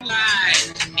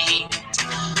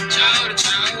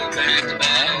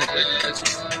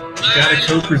got a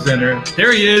co-presenter.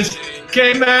 There he is,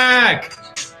 K-Mac.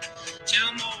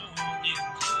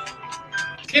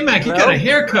 K-Mac, you got a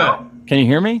haircut. Can you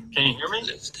hear me?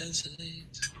 Is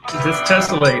this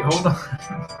tessellate? Hold on.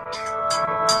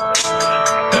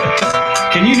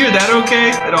 Can you hear that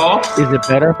okay at all? Is it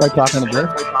better if I talk in the voice?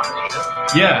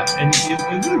 Yeah, and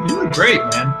you look great,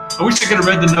 man. I wish I could have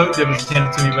read the note that was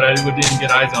handed to me, but I didn't get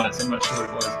eyes on it, so I'm not sure what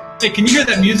it was. Hey, can you hear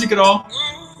that music at all?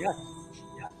 Yeah.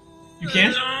 You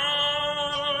can?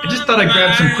 I just thought I'd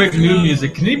grab some quick mood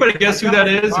music. Can anybody guess who that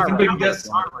is? If anybody can guess,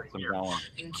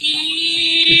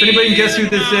 who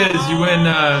this is, you win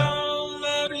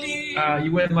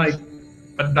like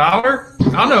 $1? I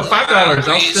don't know, $5.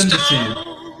 I'll send it to you.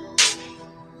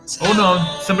 Hold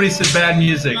on. Somebody said bad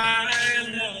music.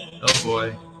 Oh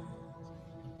boy.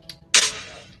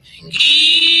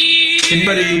 Can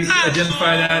anybody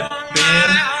identify that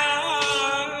band?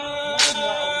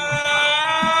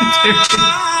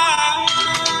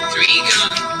 Three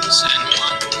guns and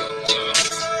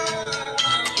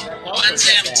one one's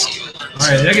empty. All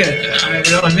right, I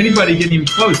don't have anybody getting even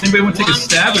close. Anybody want to take a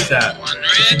stab at that?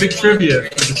 It's a big trivia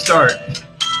for the start.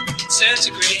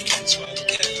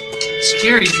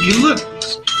 Gary, you look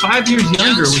 5 years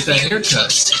younger with that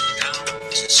haircut.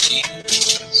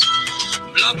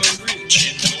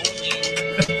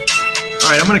 All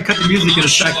right, I'm going to cut the music in a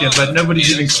second, but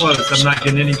nobody's even close. I'm not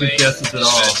getting any good guesses at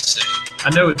all. I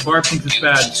know it's Barb thinks it's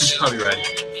bad. She's probably right.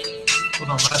 Hold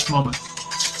on, last moment.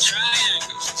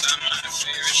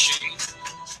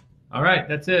 All right,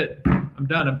 that's it. I'm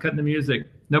done. I'm cutting the music.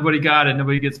 Nobody got it.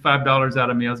 Nobody gets $5 out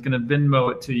of me. I was going to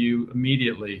Venmo it to you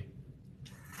immediately.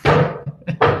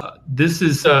 This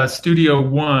is Studio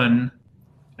One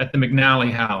at the McNally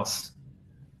House.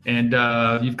 And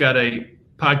you've got a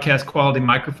podcast quality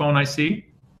microphone, I see.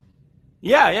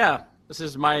 Yeah. This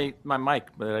is my mic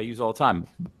that I use all the time.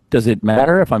 Does it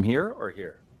matter if I'm here or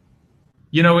here?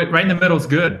 You know, right in the middle is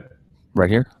good. Right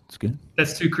here? It's good.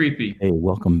 That's too creepy. Hey,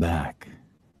 welcome back.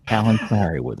 Alan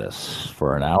Clary with us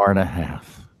for an hour and a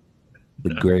half.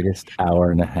 The greatest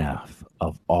hour and a half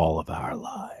of all of our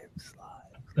lives.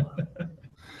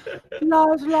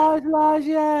 Lies,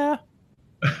 yeah.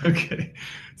 Okay.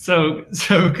 So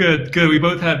good. We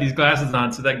both have these glasses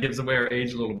on, so that gives away our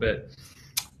age a little bit.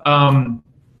 I'm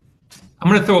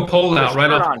going to throw a poll out right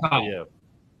off the top.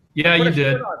 Yeah, you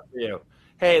did.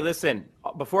 Hey, listen,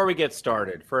 before we get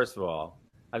started, first of all,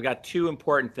 I've got two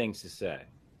important things to say.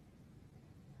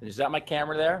 Is that my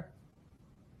camera there?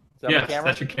 Is that yes, my camera?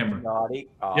 That's your camera. Naughty.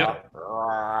 Yep.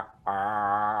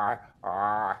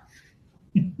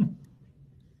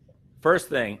 First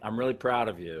thing, I'm really proud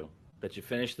of you that you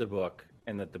finished the book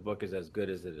and that the book is as good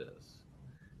as it is.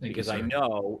 Because I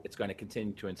know it's going to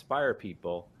continue to inspire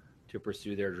people to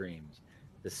pursue their dreams.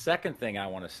 The second thing I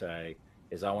want to say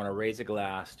is I want to raise a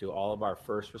glass to all of our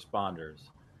first responders,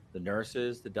 the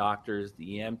nurses, the doctors,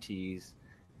 the EMTs,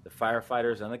 the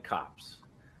firefighters, and the cops.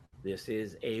 This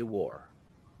is a war.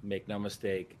 Make no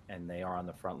mistake, and they are on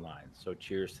the front lines. So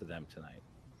cheers to them tonight.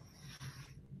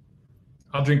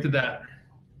 I'll drink to that.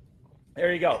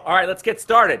 There you go. All right, let's get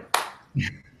started.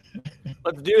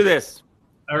 Let's do this.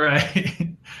 All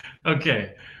right.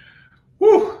 Okay.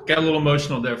 Whew. Got a little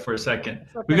emotional there for a second.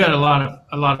 Okay. We got a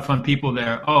lot of fun people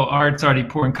there. Oh, Art's already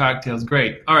pouring cocktails.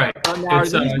 Great. All right. Now, are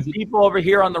these people over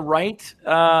here on the right?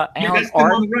 Yeah, that's them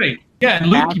on the right. Yeah,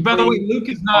 and Luke. Ashley. By the way, Luke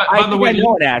is not. By the way, I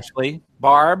know it, Ashley.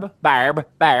 Barb,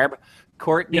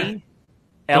 Courtney,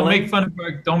 yeah. Ellen.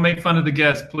 Don't make fun of the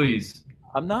guests, please.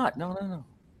 I'm not. No.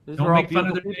 Don't make fun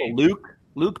of the people.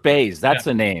 Luke Bays. That's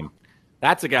the name.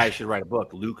 That's a guy who should write a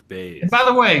book. Luke Bays. And by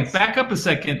the way, back up a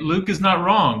second. Luke is not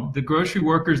wrong. The grocery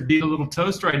workers need a little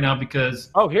toast right now because.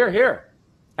 Oh, here.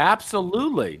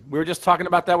 Absolutely. We were just talking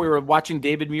about that. We were watching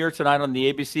David Muir tonight on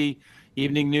the ABC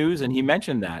Evening News, and he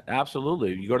mentioned that.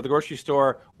 Absolutely. You go to the grocery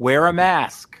store, wear a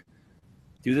mask,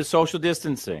 do the social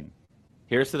distancing.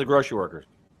 Here's to the grocery workers.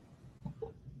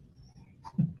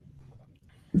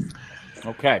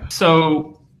 Okay.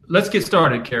 So let's get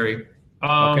started, Carrie.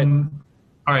 Okay.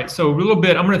 All right. So a little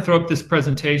bit, I'm going to throw up this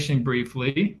presentation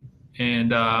briefly,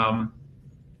 and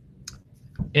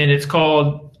it's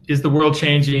called "Is the World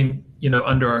Changing?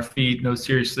 Under Our Feet?" No,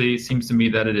 seriously, it seems to me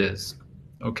that it is.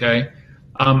 Okay.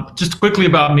 Just quickly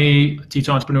about me, I teach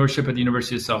entrepreneurship at the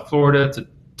University of South Florida. It's a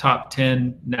top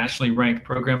 10 nationally ranked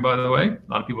program, by the way. A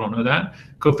lot of people don't know that.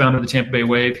 Co-founder of the Tampa Bay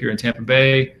Wave here in Tampa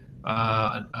Bay,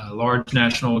 a large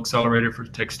national accelerator for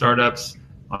tech startups,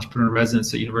 entrepreneur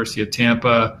residence at University of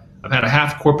Tampa. I've had a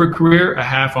half corporate career, a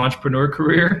half entrepreneur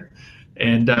career.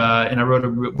 And I wrote a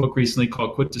book recently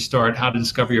called Quit to Start, How to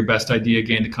Discover Your Best Idea,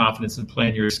 Gain the Confidence, and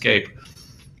Plan Your Escape.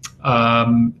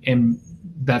 And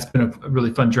that's been a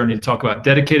really fun journey to talk about.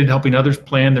 Dedicated to helping others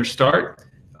plan their start.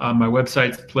 My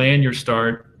website's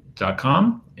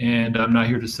planyourstart.com, and I'm not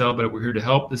here to sell, but we're here to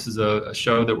help. This is a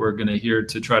show that we're going to here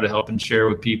to try to help and share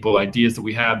with people ideas that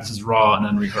we have. This is raw and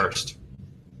unrehearsed.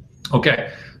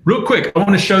 Okay, real quick, I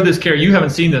want to show this, Carrie. You haven't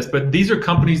seen this, but these are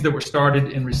companies that were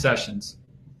started in recessions,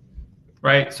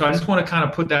 right? So I just want to kind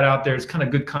of put that out there. It's kind of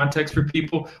good context for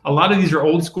people. A lot of these are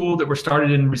old school that were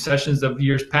started in recessions of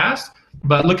years past,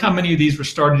 but look how many of these were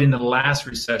started in the last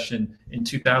recession in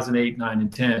 2008, 9,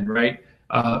 and 10, right?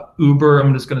 Uber,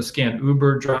 I'm just going to scan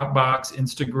Uber, Dropbox,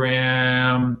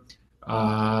 Instagram,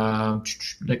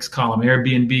 next column,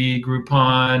 Airbnb,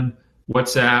 Groupon,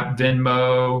 WhatsApp,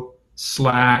 Venmo,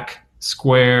 Slack,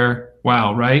 Square.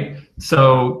 Wow, right?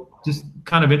 So just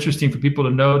kind of interesting for people to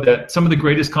know that some of the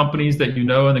greatest companies that you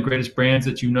know and the greatest brands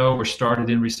that you know were started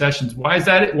in recessions. Why is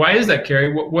that? Why is that,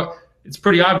 Carrie? What? It's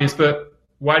pretty obvious, but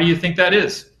why do you think that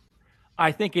is?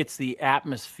 I think it's the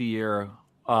atmosphere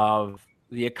of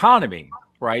the economy,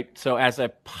 right? So as a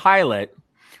pilot,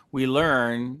 we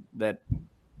learn that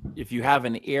if you have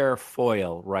an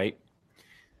airfoil, right,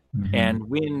 and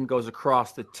wind goes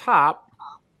across the top,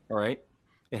 all right,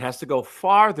 it has to go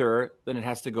farther than it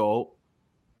has to go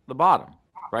the bottom,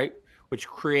 right? Which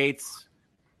creates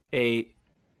a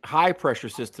high pressure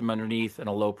system underneath and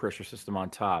a low pressure system on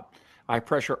top. High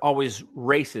pressure always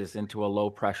races into a low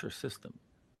pressure system,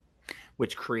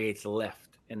 which creates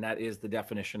lift. And that is the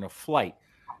definition of flight.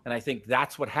 And I think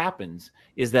that's what happens,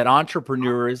 is that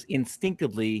entrepreneurs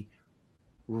instinctively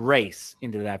race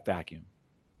into that vacuum.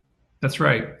 That's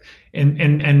right.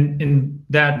 And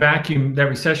that vacuum, that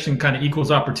recession kind of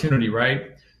equals opportunity, right?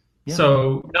 Yeah.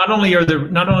 So not only are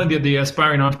the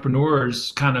aspiring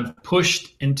entrepreneurs kind of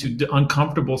pushed into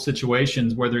uncomfortable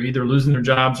situations where they're either losing their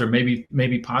jobs or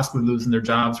maybe possibly losing their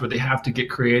jobs, where they have to get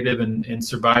creative and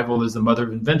survival is the mother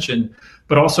of invention,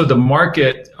 but also the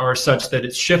market are such that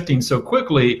it's shifting so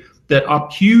quickly that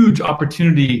huge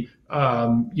opportunity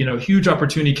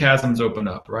chasms open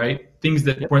up, right? Things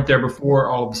that weren't there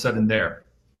before, all of a sudden there.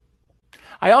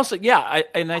 I also, I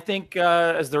think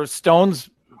as the Stones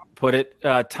put it,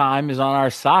 time is on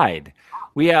our side.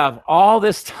 We have all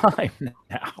this time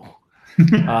now,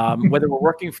 whether we're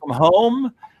working from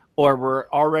home or we're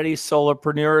already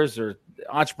solopreneurs or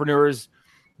entrepreneurs.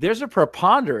 There's a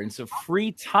preponderance of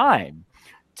free time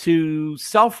to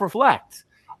self-reflect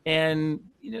and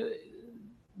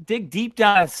dig deep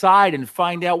down inside and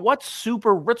find out what's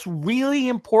really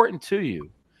important to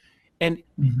you, and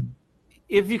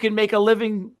if you can make a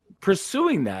living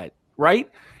pursuing that, right?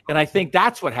 And I think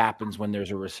that's what happens when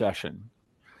there's a recession.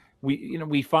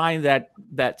 We find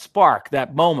that spark,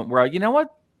 that moment where, you know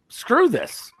what, screw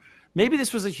this. Maybe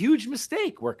this was a huge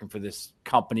mistake working for this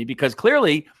company, because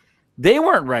clearly they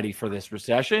weren't ready for this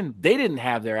recession. They didn't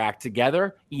have their act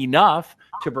together enough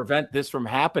to prevent this from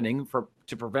happening,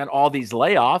 to prevent all these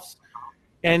layoffs.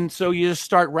 And so you just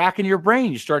start racking your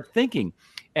brain, you start thinking.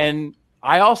 And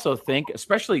I also think,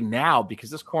 especially now, because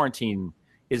this quarantine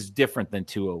is different than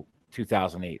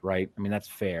 2008, right? I mean, that's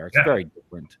fair. It's very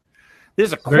different.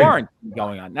 There's a quarantine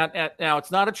going on. Now,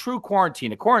 it's not a true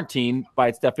quarantine. A quarantine, by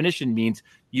its definition, means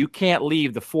you can't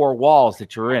leave the four walls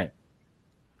that you're in.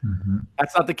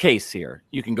 That's not the case here.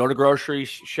 You can go to grocery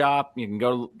shop. You can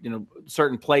go to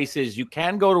certain places. You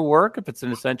can go to work if it's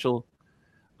an essential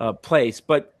place,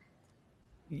 but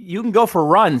you can go for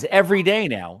runs every day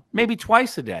now, maybe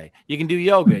twice a day. You can do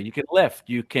yoga. You can lift.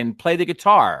 You can play the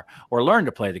guitar or learn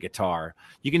to play the guitar.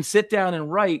 You can sit down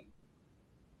and write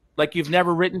like you've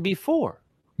never written before.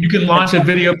 You can launch a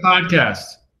video podcast.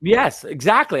 Yes,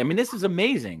 exactly. I mean, this is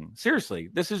amazing. Seriously,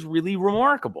 this is really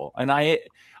remarkable. And I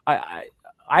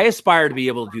aspire to be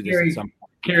able to do this at some point.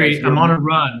 Carrie, I'm on a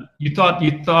run. You thought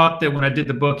that when I did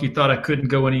the book, you thought I couldn't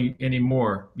go any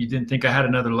more. You didn't think I had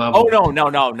another level. Oh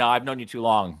no. I've known you too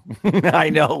long. I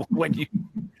know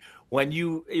when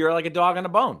you're like a dog on a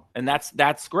bone, and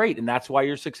that's great, and that's why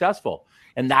you're successful,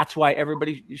 and that's why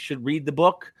everybody should read the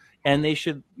book, and they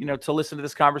should to listen to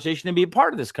this conversation and be a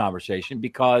part of this conversation,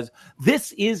 because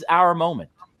this is our moment.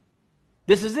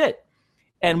 This is it,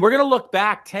 and we're gonna look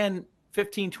back 10,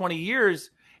 15, 20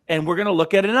 years. And we're going to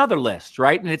look at another list,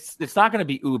 right? And it's not going to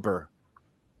be Uber,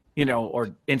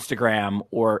 or Instagram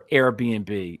or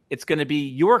Airbnb. It's going to be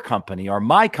your company or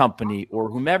my company or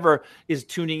whomever is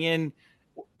tuning in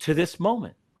to this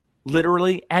moment,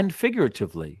 literally and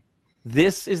figuratively.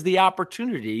 This is the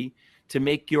opportunity to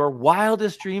make your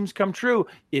wildest dreams come true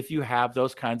if you have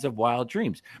those kinds of wild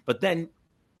dreams. But then,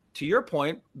 to your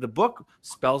point, the book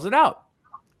spells it out.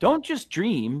 Don't just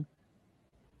dream,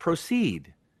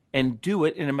 proceed. And do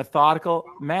it in a methodical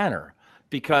manner,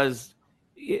 because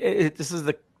this is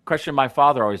question my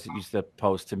father always used to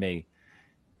pose to me,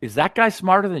 is that guy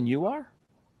smarter than you are?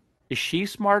 Is she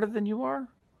smarter than you are?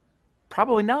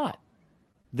 Probably not.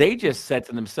 They just said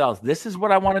to themselves, this is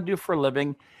what I want to do for a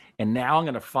living. And now I'm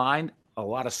going to find a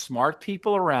lot of smart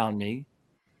people around me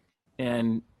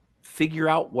and figure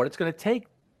out what it's going to take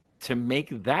to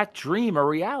make that dream a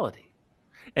reality.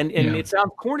 And it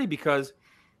sounds corny because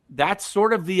that's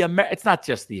sort of it's not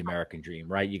just the American dream,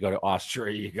 right? You go to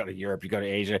Austria, you go to Europe, you go to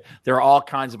Asia. There are all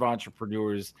kinds of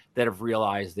entrepreneurs that have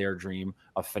realized their dream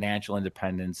of financial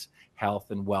independence,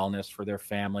 health and wellness for their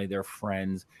family, their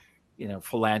friends,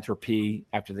 philanthropy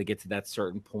after they get to that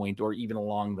certain point, or even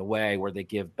along the way where they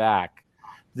give back.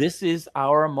 This is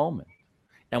our moment.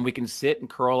 And we can sit and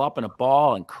curl up in a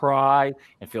ball and cry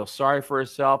and feel sorry for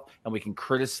ourselves. And we can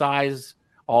criticize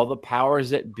all the powers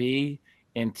that be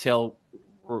until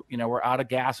we're out of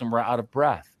gas and we're out of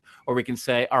breath. Or we can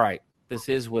say, all right, this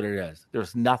is what it is.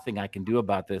 There's nothing I can do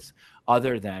about this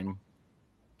other than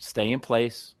stay in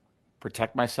place,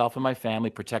 protect myself and my family,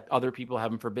 protect other people,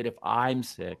 heaven forbid, if I'm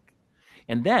sick.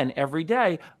 And then every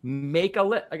day, make a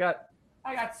list. I got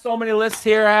so many lists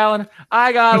here, Alan.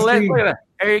 I got a list. Look at that.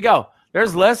 There you go.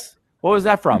 There's lists. What was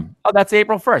that from? Oh, that's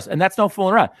April 1st. And that's no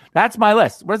fooling around. That's my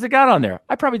list. What does it got on there?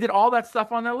 I probably did all that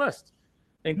stuff on that list,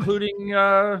 including,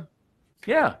 Why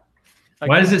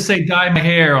does it say dye my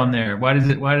hair on there? Why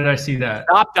did I see that?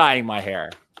 Stop dyeing my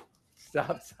hair.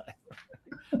 Stop.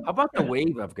 How about the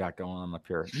wave I've got going on up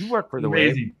here? You work for the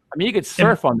wave. I mean, you could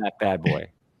surf on that bad boy.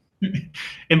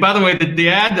 And by the way, the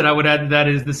ad that I would add to that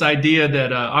is this idea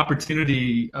that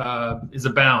opportunity is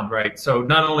abound, right? So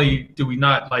not only do we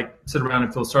not sit around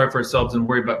and feel sorry for ourselves and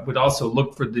worry about, but also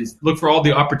look for all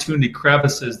the opportunity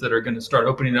crevices that are going to start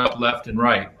opening up left and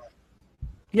right.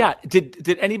 Yeah.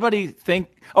 Did anybody think?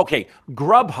 Okay,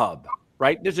 Grubhub,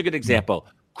 right? There's a good example.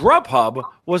 Grubhub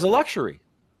was a luxury,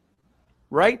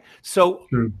 right? So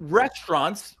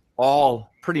restaurants,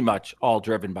 pretty much all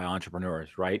driven by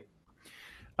entrepreneurs, right?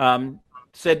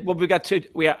 Said, well,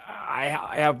 I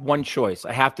have one choice.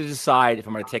 I have to decide if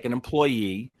I'm going to take an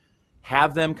employee,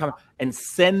 have them come and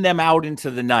send them out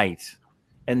into the night,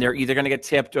 and they're either going to get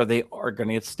tipped or they are going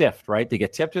to get stiffed, right? They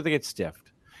get tipped or they get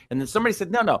stiffed. And then somebody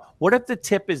said, no. What if the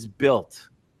tip is built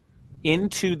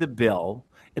into the bill?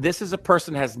 And this is a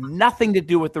person that has nothing to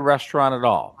do with the restaurant at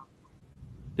all.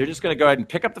 They're just going to go ahead and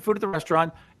pick up the food at the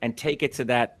restaurant and take it to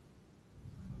that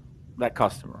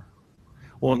customer.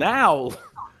 Well, now,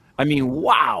 I mean,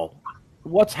 wow,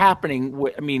 what's happening?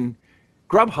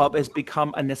 Grubhub has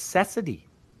become a necessity.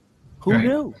 Who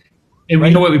knew? And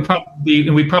you know what?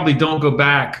 We probably don't go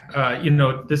back.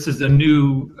 This is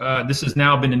this has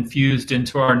now been infused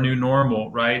into our new normal,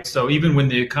 right? So even when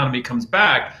the economy comes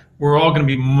back, we're all going to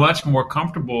be much more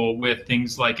comfortable with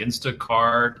things like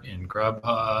Instacart and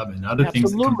Grubhub and other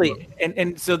things. Absolutely.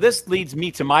 And so this leads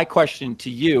me to my question to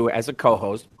you as a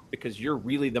co-host, because you're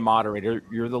really the moderator,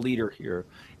 you're the leader here.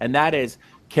 And that is,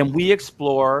 can we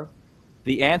explore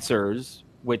the answers,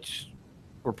 which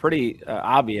were pretty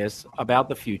obvious, about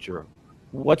the future?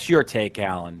 What's your take,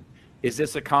 Alan? Is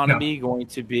this economy going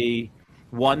to be,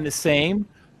 one, the same,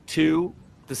 two,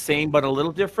 the same but a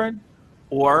little different,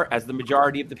 or, as the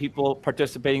majority of the people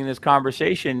participating in this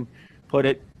conversation put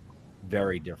it,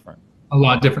 very different? A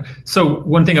lot different. So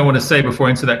one thing I want to say before I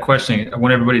answer that question, I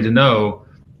want everybody to know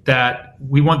that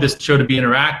we want this show to be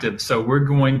interactive. So we're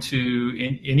going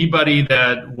to, anybody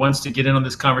that wants to get in on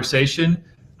this conversation,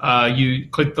 you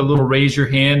click the little raise your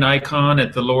hand icon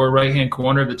at the lower right-hand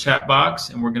corner of the chat box,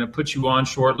 and we're going to put you on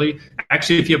shortly.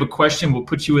 Actually, if you have a question, we'll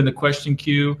put you in the question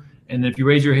queue. And if you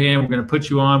raise your hand, we're going to put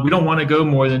you on. We don't want to go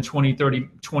more than 20,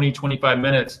 25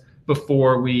 minutes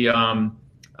before we turn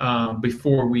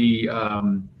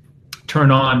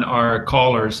on our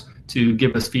callers to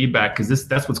give us feedback, because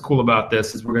that's what's cool about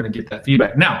this, is we're going to get that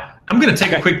feedback. Now, I'm going to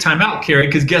take a quick time out, Carrie,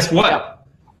 because guess what?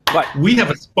 What? We have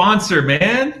a sponsor,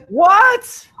 man.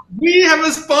 What? We have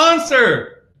a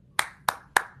sponsor.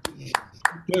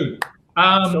 Dude,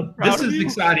 this is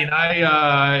exciting.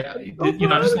 I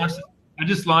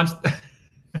just launched.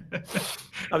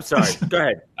 I'm sorry. Go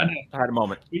ahead. I had a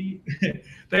moment.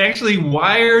 They actually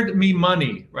wired me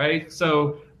money, right?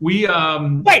 So you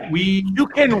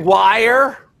can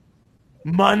wire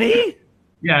money?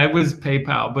 Yeah, it was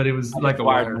PayPal, but it was like a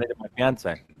wire. My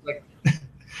fiance.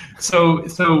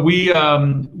 So we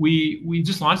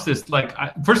just launched this.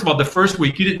 First of all, the first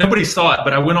week nobody saw it,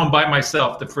 but I went on by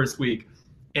myself the first week,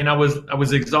 and I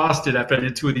was exhausted after I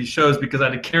did 2 of these shows because I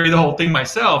had to carry the whole thing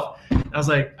myself. I was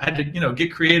like, I had to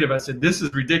get creative. I said, this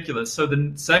is ridiculous. So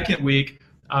the second week,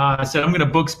 I said, I'm going to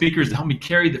book speakers to help me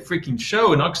carry the freaking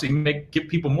show and actually give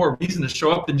people more reason to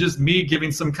show up than just me giving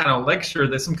some kind of lecture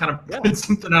that's some kind of pulling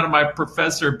something out of my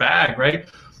professor bag, right?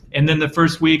 And then the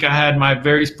first week I had my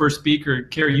very first speaker,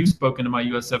 Carrie, you spoke into my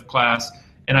USF class,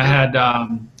 and I had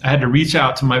to reach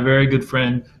out to my very good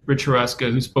friend, Rich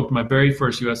Hureska, who spoke to my very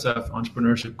first USF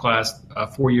entrepreneurship class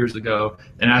 4 years ago,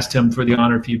 and asked him for the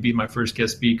honor if he'd be my first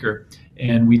guest speaker.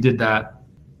 And we did that.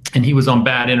 And he was on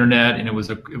bad internet, and it was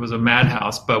a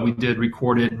madhouse, but we did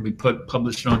record it and we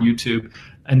published it on YouTube.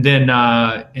 And then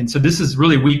and so this is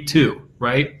really week 2,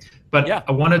 right? But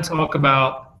I want to talk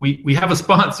about we have a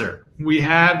sponsor. We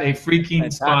have a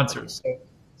freaking sponsor.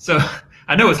 So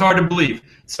I know it's hard to believe.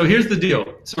 So here's the deal.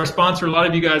 So our sponsor, a lot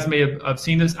of you guys may have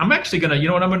seen this. I'm actually gonna, you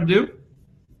know what I'm gonna do?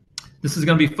 This is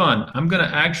gonna be fun. I'm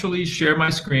gonna actually share my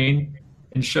screen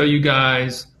and show you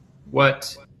guys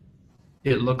what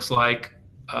it looks like.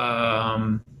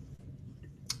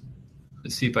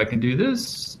 Let's see if I can do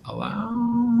this.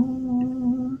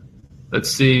 Allow. Let's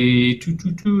see.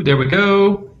 There we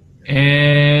go.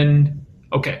 And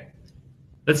okay.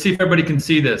 Let's see if everybody can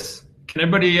see this. Can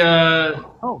everybody? Here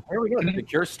we go.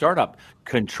 Secure Startup,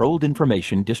 controlled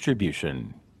information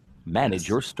distribution. Manage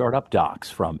your startup docs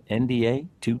from NDA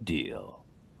to deal.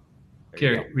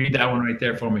 Carrie, read that one right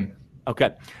there for me.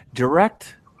 Okay.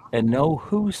 Direct and know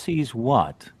who sees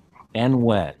what and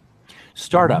when.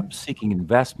 Startups seeking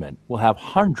investment will have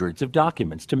hundreds of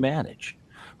documents to manage,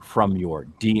 from your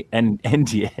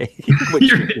NDA, which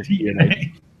Your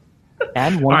DNA.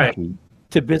 and warranty,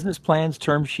 to business plans,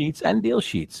 term sheets, and deal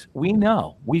sheets. We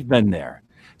know. We've been there.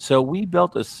 So we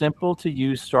built a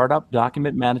simple-to-use startup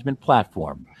document management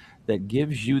platform that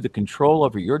gives you the control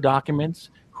over your documents,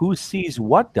 who sees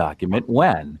what document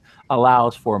when,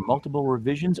 allows for multiple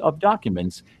revisions of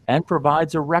documents, and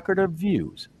provides a record of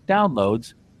views,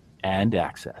 downloads, and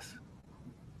access.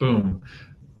 Boom.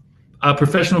 A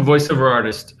professional voiceover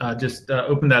artist. Just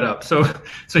open that up. So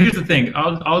here's the thing.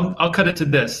 I'll cut it to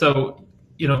this. So,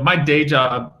 you know, my day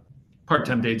job,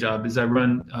 part-time day job, is I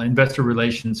run investor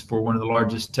relations for one of the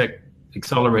largest startup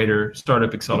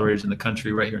accelerators in the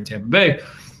country, right here in Tampa Bay,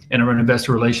 and I run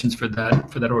investor relations for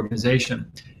that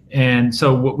organization. And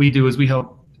so what we do is we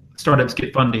help startups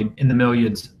get funding in the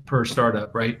millions per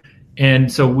startup, right?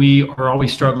 And so we are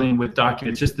always struggling with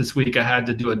documents. Just this week, I had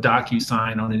to do a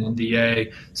DocuSign on an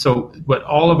NDA. So what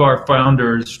all of our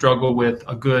founders struggle with,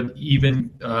 a good, even,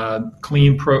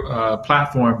 clean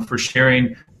platform for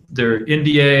sharing their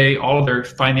NDA, all of their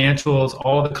financials,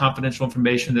 all of the confidential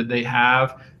information that they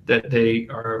have, that they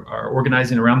are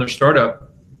organizing around their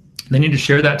startup. They need to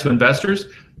share that to investors,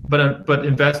 but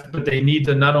they need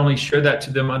to not only share that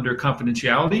to them under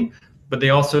confidentiality, but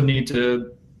they also need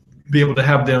to be able to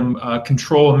have them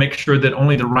control and make sure that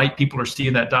only the right people are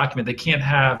seeing that document. They can't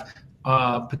have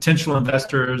potential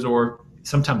investors or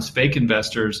sometimes fake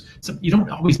investors. So you don't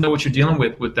always know what you're dealing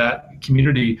with that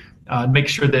community. Make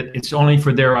sure that it's only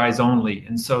for their eyes only.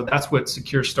 And so that's what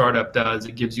Secure Startup does.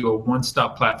 It gives you a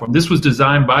one-stop platform. This was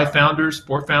designed by founders,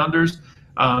 for founders,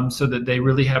 so that they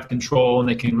really have control and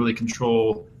they can really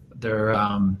control their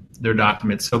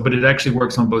documents. So, but it actually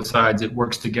works on both sides. It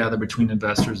works together between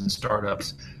investors and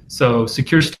startups. So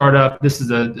Secure Startup, this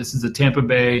is a Tampa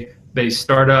Bay based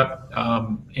startup.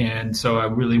 And so I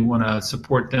really want to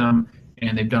support them,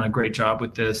 and they've done a great job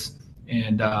with this.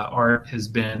 And Art has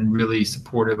been really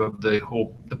supportive of the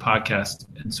podcast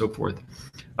and so forth.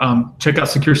 Check out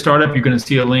Secure Startup. You're going to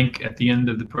see a link at the end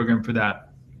of the program for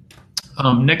that.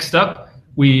 Next up,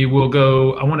 we will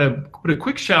go, I want to put a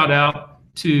quick shout out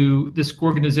to this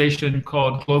organization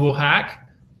called Global Hack,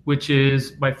 which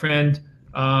is my friend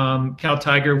Cal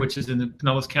Tiger, which is in the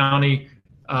Pinellas County.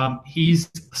 He's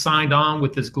signed on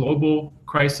with this global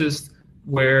crisis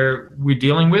where we're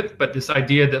dealing with, but this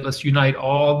idea that let's unite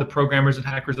all the programmers and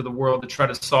hackers of the world to try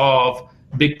to solve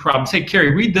big problems. Hey,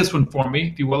 Carrie, read this one for me,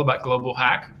 if you will, about Global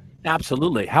Hack.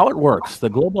 Absolutely. How it works. The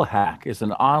Global Hack is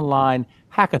an online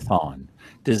hackathon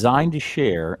designed to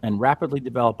share and rapidly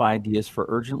develop ideas for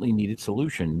urgently needed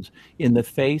solutions in the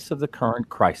face of the current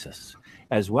crisis,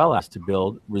 as well as to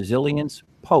build resilience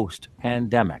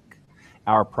post-pandemic.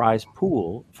 Our prize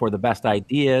pool for the best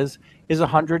ideas is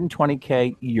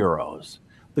 120,000 euros.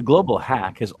 The Global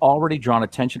Hack has already drawn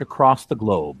attention across the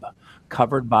globe,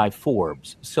 covered by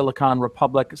Forbes, Silicon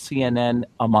Republic, CNN,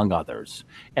 among others,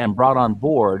 and brought on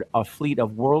board a fleet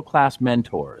of world-class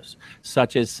mentors,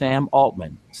 such as Sam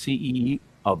Altman, CEO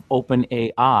of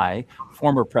OpenAI,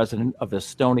 former president of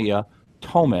Estonia,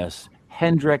 Thomas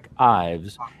Hendrik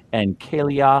Ives, and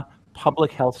Kalia,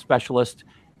 public health specialist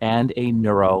and a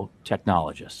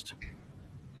neurotechnologist.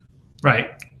 Right.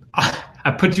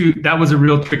 I put you, that was a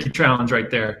real tricky challenge right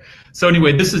there. So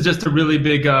anyway, this is just a really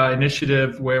big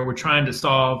initiative where we're trying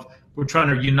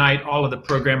to unite all of the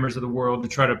programmers of the world to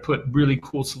try to put really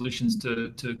cool solutions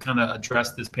to kind of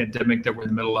address this pandemic that we're in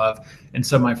the middle of. And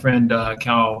so my friend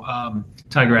Cal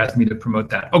Tiger asked me to promote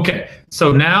that. Okay,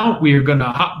 so now we are going to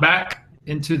hop back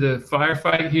into the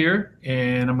firefight here,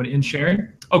 and I'm going to end sharing.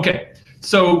 Okay,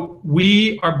 so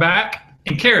we are back.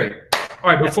 And Carrie,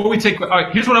 all right, before we take, all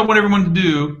right, here's what I want everyone to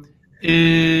do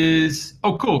is,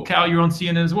 oh, cool, Cal, you're on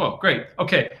CNN as well. Great.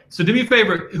 Okay, so do me a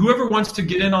favor, whoever wants to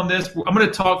get in on this, I'm going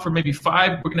to talk for maybe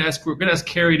we're going to ask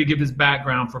Carrie to give his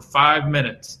background for 5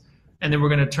 minutes, and then we're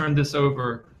going to turn this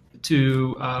over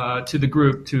to the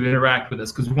group to interact with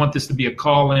us, because we want this to be a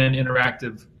call-in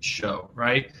interactive show,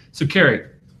 right? So Carrie,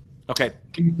 okay,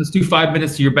 let's do 5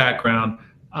 minutes of your background.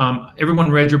 Everyone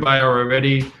read your bio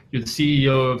already. You're the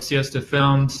CEO of Siesta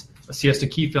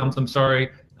Key Films, I'm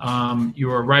sorry.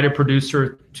 You're a writer,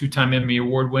 producer, 2-time Emmy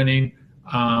Award winning.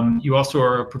 You also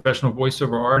are a professional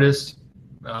voiceover artist,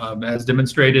 as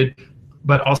demonstrated,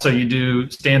 but also you do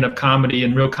stand-up comedy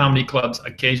in real comedy clubs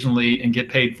occasionally and get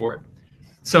paid for it.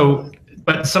 So,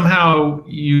 but somehow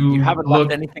you haven't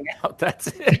left anything out. That's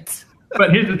it.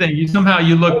 But here's the thing: you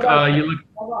look.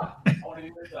 Hold on. There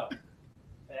we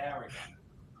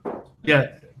go. Yeah.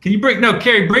 Can you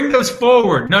Carrie, bring those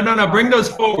forward. No, bring those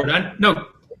forward.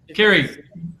 Carrie,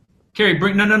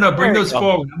 bring those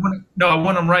forward. I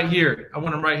want them right here.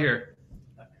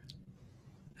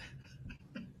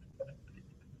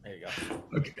 There you go.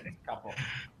 Okay.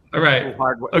 All right.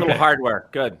 Little hardware.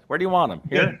 Good. Where do you want them?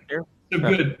 Here. So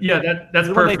good. Yeah, that's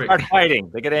perfect. When they start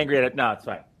fighting, they get angry at it. No, it's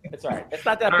fine. It's all right. It's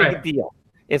not that big a deal.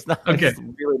 It's not. Okay. It's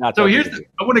really not. So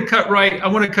I want to cut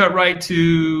right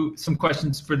to some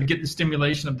questions to get the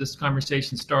stimulation of this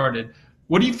conversation started.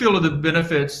 What do you feel are the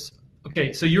benefits?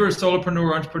 Okay, so you're a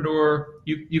solopreneur, entrepreneur.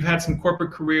 You've had some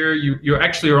corporate career. You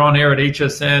actually are on air at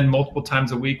HSN multiple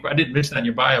times a week. I didn't mention that in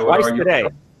your bio. Twice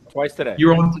today.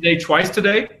 You're on twice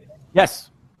today?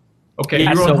 Yes. Okay.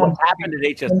 Yeah, so what happened at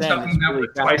HSN is really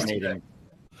fascinating.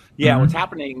 Yeah, what's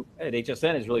happening at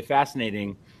HSN is really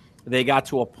fascinating. They got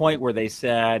to a point where they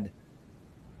said,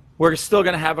 we're still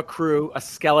going to have a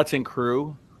skeleton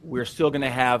crew. We're still going to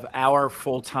have our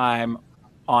full-time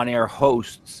on-air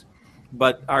hosts,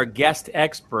 but our guest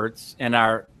experts and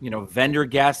our vendor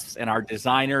guests and our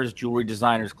designers, jewelry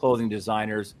designers, clothing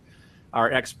designers,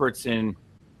 our experts in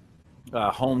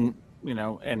home,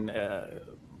 and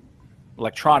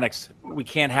electronics, we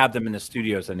can't have them in the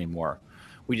studios anymore.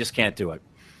 We just can't do it.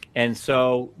 And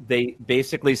so they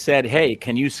basically said, hey,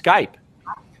 can you Skype?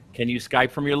 Can you Skype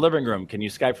from your living room? Can you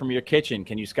Skype from your kitchen?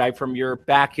 Can you Skype from your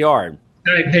backyard?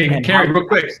 Hey, Carrie, real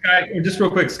quick,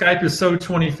 Skype is so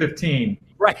 2015.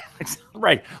 Right.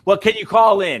 Well, can you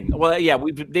call in? Well, yeah,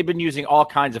 they've been using all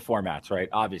kinds of formats, right?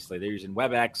 Obviously, they're using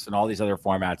WebEx and all these other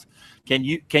formats. Can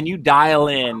you dial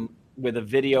in with a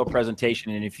video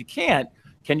presentation? And if you can't,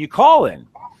 can you call in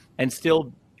and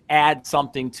still add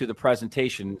something to the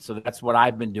presentation? So that's what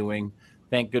I've been doing.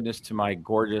 Thank goodness to my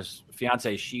gorgeous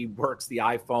fiance. She works the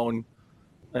iPhone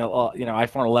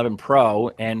 11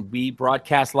 Pro, and we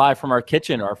broadcast live from our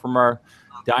kitchen or from our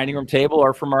dining room table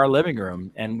or from our living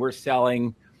room. And we're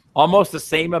selling almost the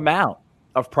same amount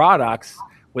of products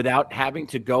without having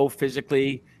to go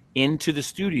physically into the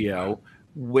studio,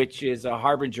 which is a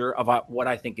harbinger of what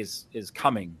I think is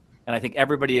coming. And I think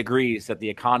everybody agrees that the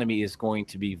economy is going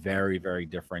to be very, very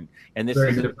different. And this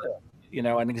is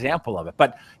an example of it.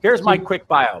 But here's my quick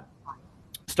bio.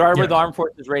 Started with Armed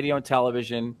Forces Radio and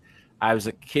Television. I was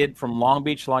a kid from Long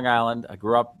Beach, Long Island. I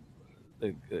grew up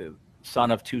the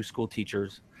son of 2 school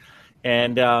teachers.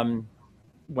 And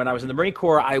when I was in the Marine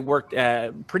Corps, I worked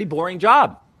a pretty boring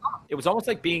job. It was almost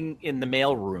like being in the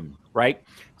mail room, right?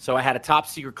 So I had a top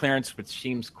secret clearance, which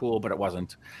seems cool, but it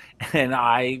wasn't. And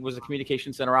I was a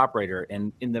communication center operator.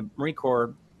 And in the Marine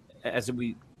Corps, as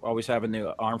we always have in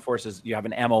the Armed Forces, you have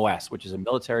an MOS, which is a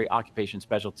military occupation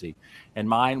specialty. And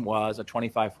mine was a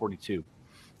 2542.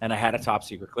 And I had a top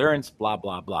secret clearance, blah,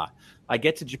 blah, blah. I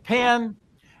get to Japan,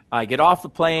 I get off the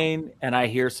plane, and I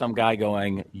hear some guy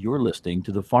going, "You're listening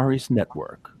to the Far East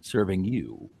Network, serving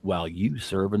you while you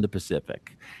serve in the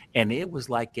Pacific." And it was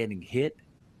like getting hit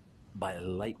by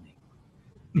lightning,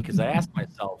 because I asked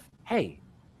myself, hey,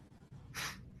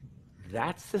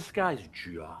 that's this guy's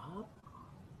job?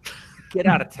 Get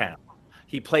out of town.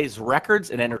 He plays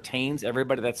records and entertains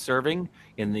everybody that's serving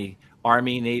in the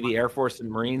Army, Navy, Air Force, and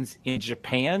Marines in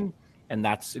Japan. And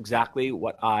that's exactly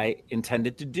what I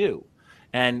intended to do.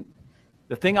 And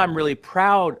the thing I'm really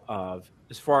proud of,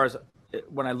 as far as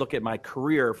when I look at my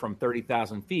career from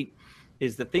 30,000 feet,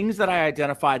 is the things that I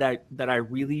identified that I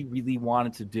really, really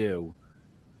wanted to do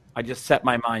I just set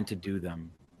my mind to do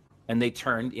them, and they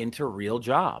turned into real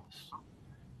jobs.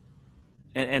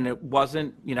 And it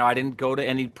wasn't, I didn't go to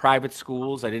any private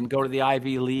schools. I didn't go to the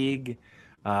Ivy League.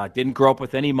 Didn't grow up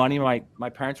with any money. My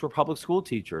parents were public school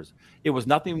teachers. It was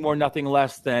nothing more, nothing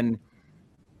less than,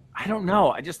 I don't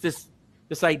know. I just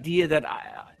this idea that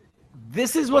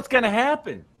this is what's going to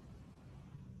happen.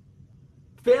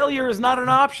 Failure is not an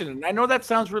option. And I know that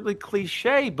sounds really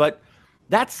cliche, but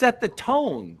that set the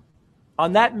tone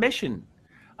on that mission.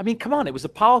 I mean, come on. It was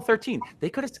Apollo 13. They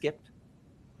could have skipped.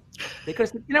 They could have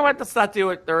said, you know what, let's not do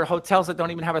it. There are hotels that don't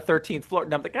even have a 13th floor.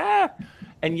 And I'm like,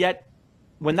 And yet,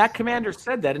 when that commander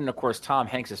said that, and of course, Tom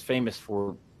Hanks is famous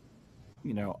for,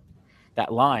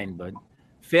 that line, but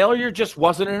failure just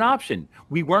wasn't an option.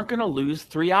 We weren't going to lose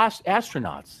 3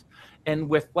 astronauts. And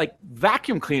with like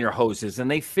vacuum cleaner hoses, and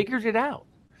they figured it out.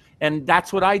 And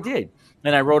that's what I did.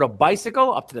 And I rode a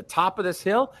bicycle up to the top of this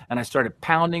hill, and I started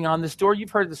pounding on this door.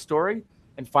 You've heard the story.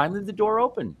 And finally, the door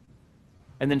opened.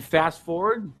 And then fast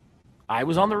forward, I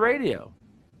was on the radio.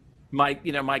 My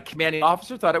commanding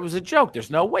officer thought it was a joke.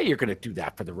 There's no way you're going to do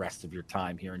that for the rest of your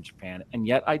time here in Japan. And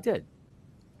yet I did,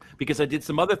 because I did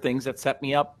some other things that set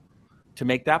me up to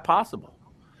make that possible.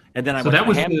 And then that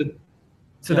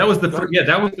was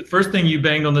the first thing you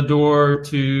banged on the door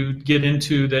to get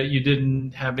into that you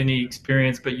didn't have any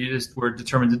experience, but you just were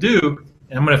determined to do.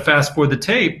 And I'm going to fast forward the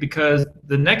tape, because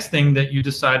the next thing that you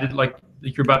decided, like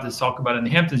you're about to talk about in the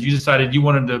Hamptons, you decided you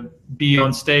wanted to be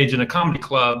on stage in a comedy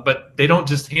club, but they don't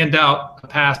just hand out a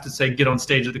pass to say, get on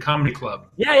stage at the comedy club.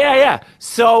 Yeah.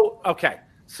 So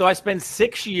I spent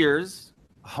 6 years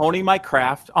honing my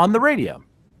craft on the radio.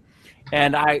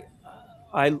 And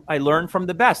I learned from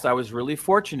the best. I was really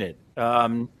fortunate.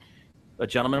 A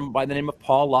gentleman by the name of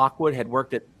Paul Lockwood had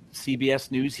worked at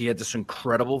CBS News. He had this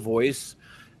incredible voice,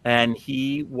 and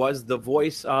he was the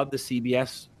voice of the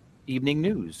CBS Evening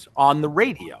News on the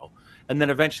radio, and then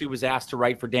eventually was asked to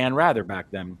write for Dan Rather back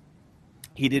then.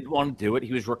 He didn't want to do it.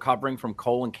 He was recovering from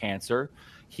colon cancer.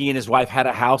 He and his wife had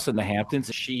a house in the Hamptons.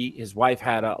 His wife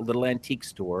had a little antique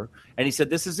store, and he said,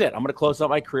 this is it. I'm going to close out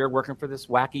my career working for this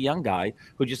wacky young guy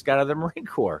who just got out of the Marine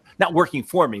Corps. Not working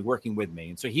for me, working with me.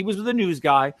 And so he was the news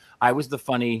guy. I was the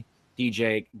funny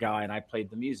DJ guy, and I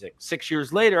played the music. 6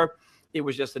 years later, it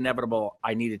was just inevitable.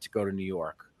 I needed to go to New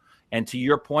York. And to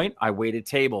your point, I waited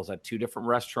tables at 2 different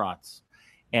restaurants.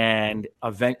 And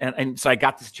so I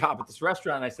got this job at this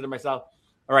restaurant, and I said to myself,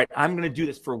 all right, I'm going to do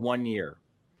this for 1 year.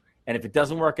 And if it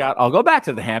doesn't work out, I'll go back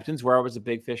to the Hamptons, where I was a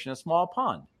big fish in a small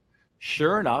pond.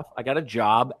 Sure enough, I got a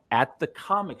job at the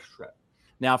comic strip.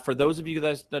 Now, for those of you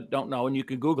that don't know, and you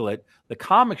can Google it, the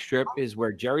comic strip is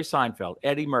where Jerry Seinfeld,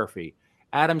 Eddie Murphy,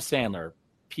 Adam Sandler,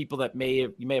 people that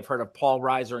you may have heard of, Paul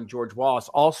Reiser and George Wallace,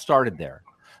 all started there.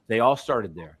 They all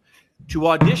started there. To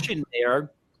audition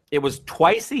there, it was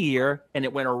twice a year, and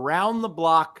it went around the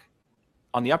block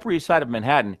on the Upper East Side of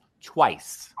Manhattan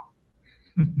twice.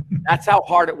 That's how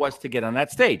hard it was to get on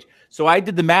that stage. So I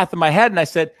did the math in my head, and I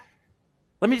said,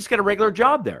 let me just get a regular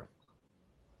job there.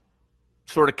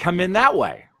 Sort of come in that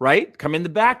way, right? Come in the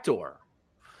back door.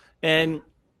 And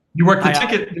you worked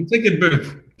the ticket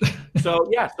booth.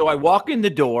 So I walk in the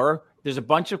door. There's a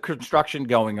bunch of construction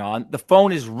going on. The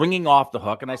phone is ringing off the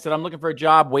hook. And I said, I'm looking for a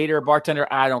job, waiter,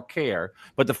 bartender. I don't care.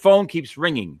 But the phone keeps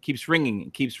ringing.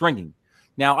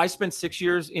 Now, I spent 6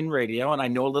 years in radio, and I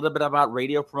know a little bit about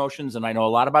radio promotions, and I know a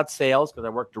lot about sales because I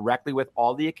worked directly with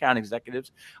all the account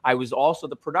executives. I was also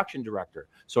the production director.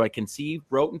 So I conceived,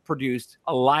 wrote, and produced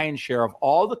a lion's share of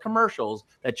all the commercials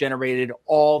that generated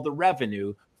all the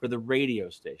revenue for the radio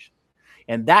station.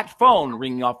 And that phone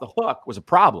ringing off the hook was a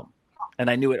problem. And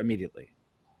I knew it immediately.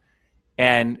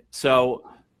 And so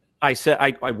I said,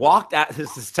 I walked out. This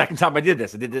is the second time I did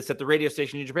this. I did this at the radio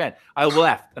station in Japan. I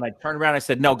left, and I turned around. And I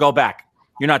said, no, go back.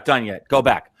 You're not done yet. Go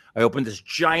back. I opened this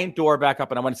giant door back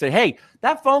up, and I went and said, hey,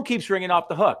 that phone keeps ringing off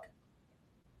the hook.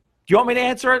 Do you want me to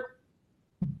answer it?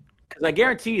 Because I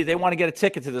guarantee you they want to get a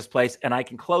ticket to this place, and I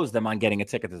can close them on getting a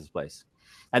ticket to this place.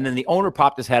 And then the owner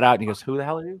popped his head out, and he goes, who the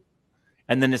hell are you?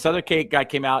 And then this other guy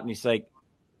came out, and he's like,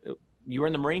 you were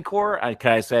in the Marine Corps?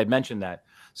 I said, I mentioned that.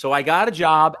 So I got a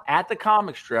job at the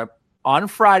comic strip on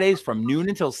Fridays from noon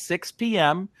until 6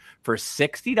 p.m. for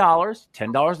 $60,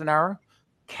 $10 an hour,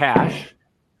 cash.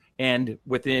 And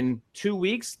within 2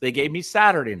 weeks, they gave me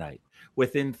Saturday night.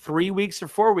 Within 3 weeks or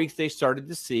 4 weeks, they started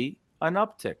to see an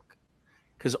uptick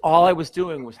because all I was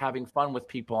doing was having fun with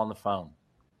people on the phone.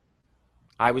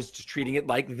 I was just treating it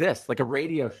like this, like a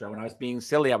radio show. And I was being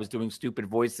silly. I was doing stupid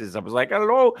voices. I was like,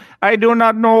 hello, I do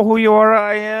not know who you are.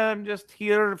 I am just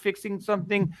here fixing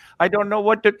something. I don't know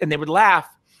what to. And they would laugh.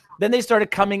 Then they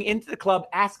started coming into the club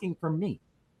asking for me.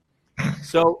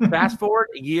 So fast forward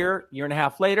a year and a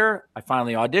half later, I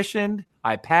finally auditioned,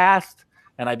 I passed,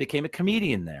 and I became a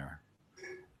comedian there.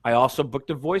 I also booked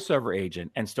a voiceover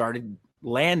agent and started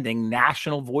landing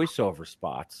national voiceover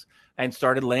spots and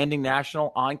started landing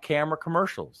national on-camera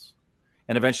commercials.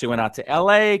 And eventually went out to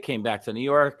LA, came back to New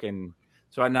York. And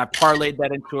so I parlayed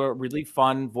that into a really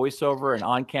fun voiceover and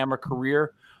on-camera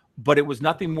career. But it was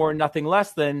nothing more, nothing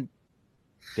less than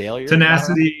failure.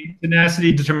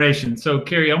 Tenacity, determination. So,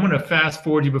 Carrie, I'm going to fast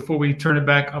forward you before we turn it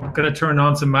back. I'm going to turn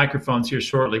on some microphones here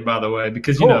shortly, by the way,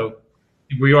 because, you know,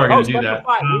 we are going to do that.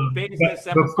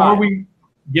 Before we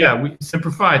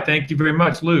Semper Fi. Thank you very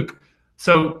much, Luke.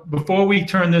 So before we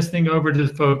turn this thing over to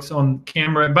the folks on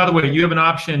camera, and by the way, you have an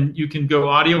option. You can go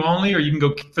audio only, or you can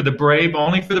go for the brave.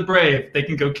 Only for the brave, they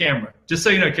can go camera. Just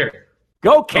so you know, Carrie.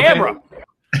 Go camera.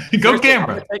 Okay? Go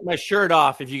camera. I'm gonna take my shirt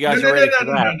off if you guys are ready for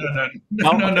that.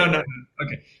 No.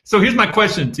 Okay. So here's my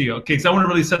question to you. Okay, because I want to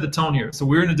really set the tone here. So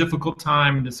we're in a difficult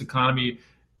time in this economy.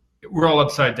 We're all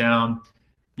upside down.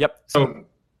 Yep. So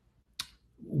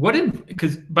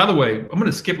because by the way, I'm going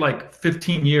to skip like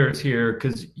 15 years here,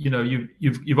 because you know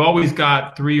you've always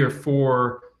got 3 or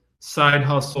 4 side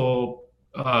hustle,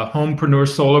 homepreneur,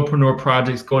 solopreneur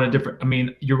projects going to different. I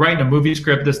mean, you're writing a movie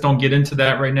script. Let's don't get into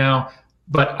that right now.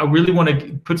 But I really want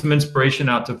to put some inspiration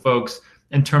out to folks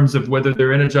in terms of whether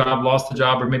they're in a job, lost a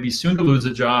job, or maybe soon to lose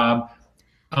a job,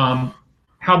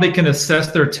 how they can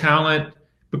assess their talent.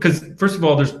 Because first of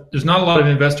all, there's not a lot of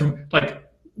investor. Like,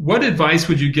 what advice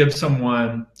would you give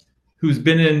someone who's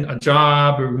been in a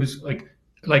job, or who's like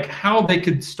how they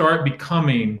could start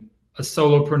becoming a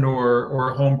solopreneur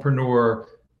or a homepreneur?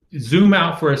 Zoom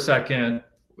out for a second.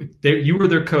 You were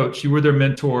their coach, you were their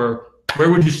mentor.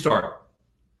 Where would you start?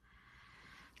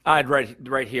 I'd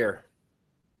right here.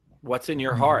 What's in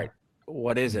your heart?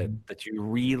 What is it that you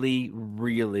really,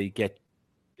 really get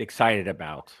excited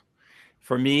about?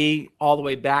 For me, all the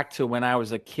way back to when I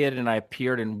was a kid and I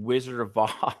appeared in Wizard of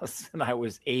Oz and I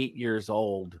was 8 years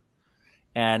old,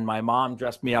 and my mom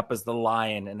dressed me up as the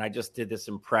lion, and I just did this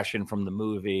impression from the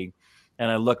movie, and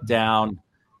I looked down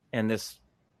and this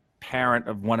parent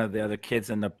of one of the other kids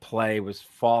in the play was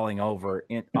falling over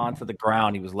onto the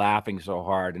ground. He was laughing so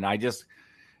hard, and I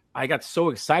got so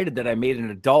excited that I made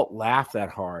an adult laugh that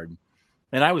hard.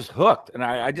 And I was hooked, and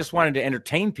I just wanted to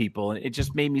entertain people, and it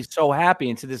just made me so happy.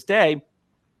 And to this day,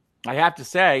 I have to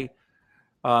say,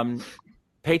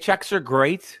 paychecks are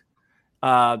great.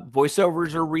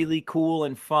 Voiceovers are really cool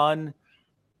and fun,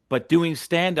 but doing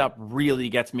stand-up really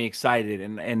gets me excited.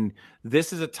 And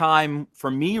this is a time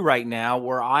for me right now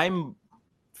where I'm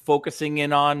focusing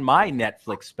in on my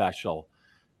Netflix special,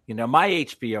 my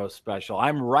HBO special.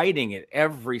 I'm writing it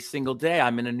every single day.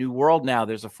 I'm in a new world now.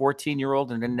 There's a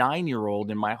 14-year-old and a 9-year-old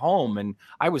in my home, and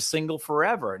I was single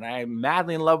forever, and I'm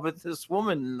madly in love with this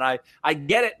woman, and I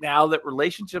get it now that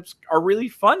relationships are really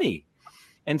funny.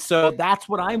 And so that's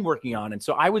what I'm working on. And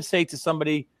so I would say to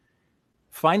somebody,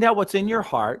 find out what's in your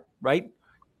heart, right?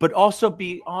 But also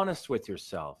be honest with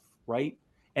yourself, right?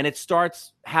 And it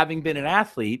starts, having been an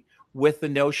athlete, with the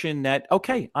notion that,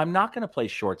 okay, I'm not going to play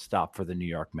shortstop for the New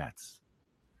York Mets.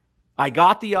 I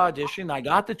got the audition. I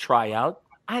got the tryout.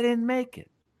 I didn't make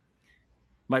it.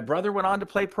 My brother went on to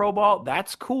play pro ball.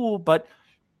 That's cool. But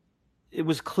it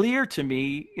was clear to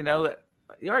me, that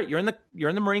all right, you're in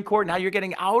the Marine Corps. Now you're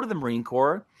getting out of the Marine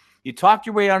Corps. You talked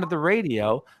your way onto the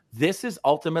radio. This is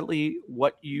ultimately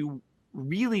what you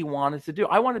really wanted to do.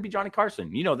 I wanted to be Johnny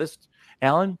Carson. You know this,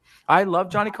 Alan. I loved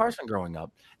Johnny Carson growing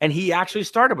up. And he actually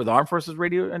started with Armed Forces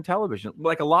Radio and Television,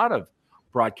 like a lot of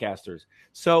broadcasters.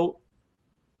 So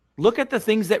look at the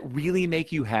things that really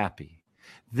make you happy.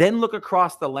 Then look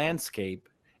across the landscape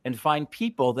and find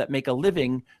people that make a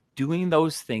living doing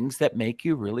those things that make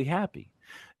you really happy.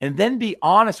 And then be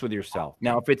honest with yourself.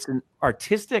 Now, if it's an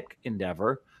artistic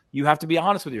endeavor, you have to be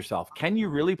honest with yourself. Can you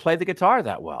really play the guitar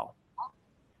that well?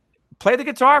 Play the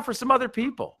guitar for some other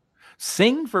people.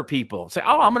 Sing for people. Say,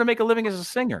 oh, I'm going to make a living as a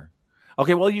singer.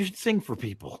 Okay, well, you should sing for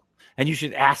people. And you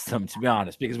should ask them, to be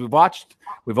honest, because we've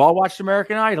all watched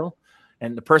American Idol,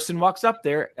 and the person walks up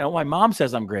there, and my mom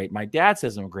says I'm great. My dad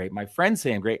says I'm great. My friends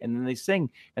say I'm great. And then they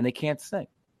sing, and they can't sing,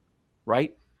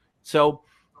 right? So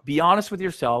be honest with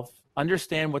yourself.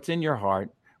 Understand what's in your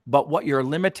heart, but what your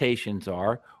limitations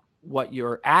are, what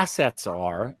your assets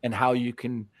are, and how you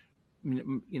can,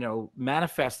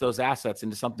 manifest those assets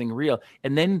into something real.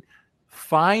 And then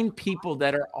find people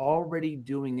that are already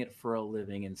doing it for a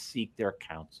living and seek their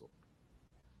counsel.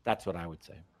 That's what I would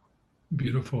say.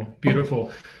 Beautiful,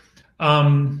 beautiful.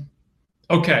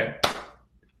 Okay.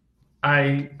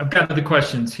 I've got other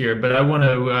questions here, but I want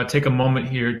to take a moment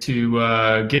here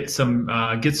to get some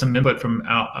input from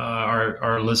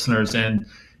our listeners,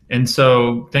 and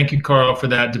so thank you, Carl, for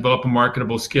that. Develop a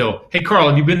marketable skill. Hey, Carl,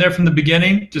 have you been there from the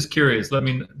beginning? Just curious. Let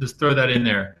me just throw that in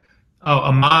there. Oh,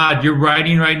 Ahmad, you're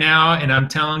writing right now, and I'm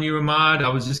telling you, Ahmad, I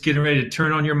was just getting ready to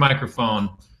turn on your microphone.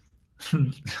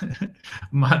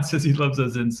 Ahmad says he loves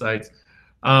those insights.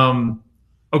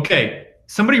 Okay.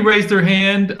 Somebody raised their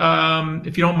hand,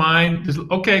 if you don't mind.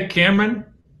 Okay, Cameron.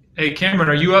 Hey, Cameron,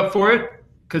 are you up for it?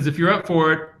 Because if you're up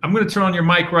for it, I'm going to turn on your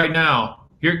mic right now.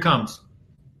 Here it comes.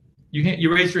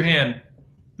 You raised your hand.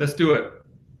 Let's do it.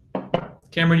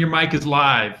 Cameron, your mic is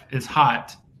live. It's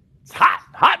hot. It's hot.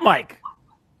 Hot mic.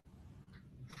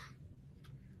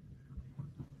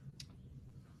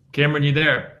 Cameron, you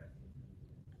there?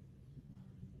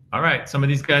 All right. Some of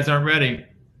these guys aren't ready.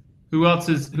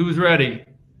 Who's ready?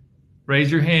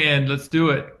 Raise your hand. Let's do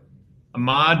it.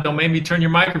 Ahmad, don't make me turn your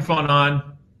microphone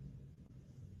on.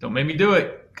 Don't make me do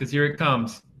it, because here it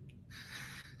comes.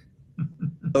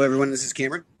 Hello, everyone. This is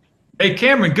Cameron. Hey,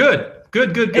 Cameron. Good.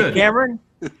 Hey, Cameron.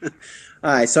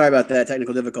 Hi. Sorry about that.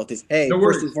 Technical difficulties. Hey, No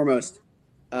first worries. and foremost,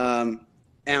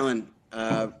 Alan,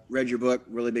 read your book.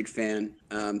 Really big fan.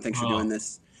 Thanks for doing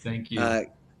this. Thank you.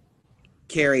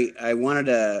 Carrie, I wanted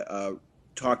to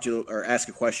talk to you or ask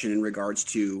a question in regards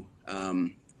to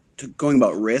going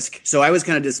about risk. So I was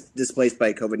kind of displaced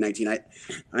by COVID-19.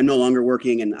 I'm no longer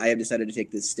working, and I have decided to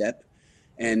take this step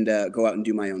and go out and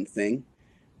do my own thing.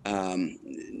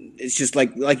 It's just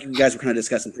like you guys were kind of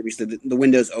discussing previously, the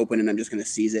window's open and I'm just going to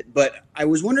seize it. But I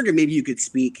was wondering if maybe you could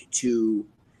speak to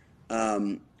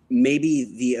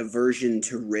maybe the aversion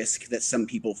to risk that some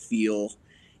people feel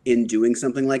in doing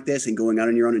something like this and going out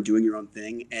on your own and doing your own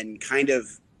thing, and kind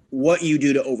of what you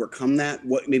do to overcome that,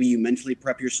 what maybe you mentally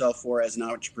prep yourself for as an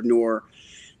entrepreneur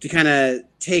to kind of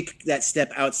take that step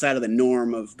outside of the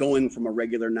norm of going from a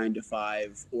regular 9 to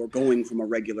 5 or going from a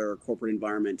regular corporate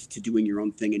environment to doing your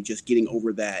own thing and just getting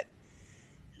over that.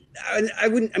 I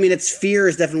mean, it's fear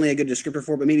is definitely a good descriptor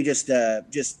for it, but maybe just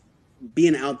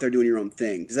being out there doing your own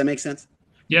thing. Does that make sense?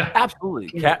 Yeah,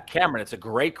 absolutely. Cameron, it's a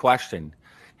great question.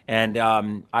 And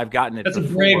I've gotten it. That's a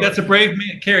brave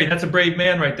man, Carrie. That's a brave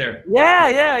man right there.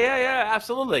 Yeah,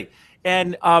 absolutely.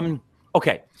 And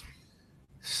okay,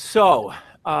 so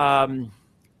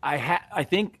I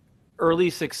think early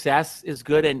success is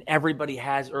good, and everybody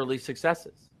has early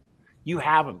successes. You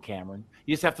have them, Cameron.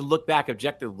 You just have to look back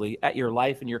objectively at your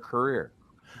life and your career.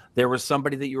 There was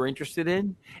somebody that you were interested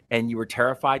in, and you were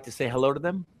terrified to say hello to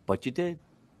them, but you did.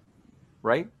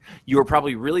 Right? You were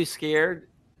probably really scared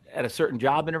at a certain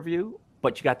job interview,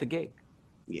 but you got the gig.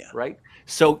 Yeah. Right.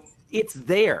 So it's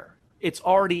there. It's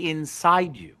already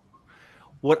inside you.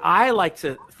 What I like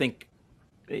to think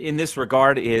in this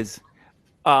regard is,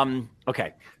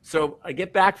 okay, so I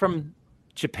get back from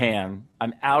Japan.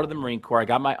 I'm out of the Marine Corps. I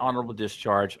got my honorable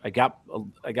discharge. I got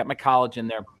my college in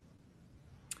there.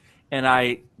 And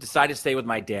I decided to stay with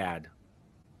my dad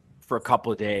for a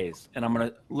couple of days. And I'm going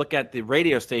to look at the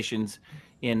radio stations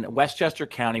in Westchester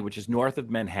County, which is north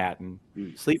of Manhattan,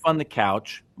 sleep on the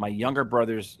couch. My younger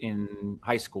brother's in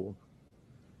high school.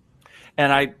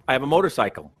 And I have a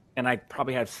motorcycle, and I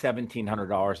probably have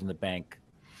 $1,700 in the bank.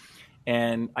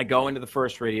 And I go into the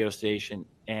first radio station,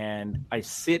 and I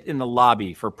sit in the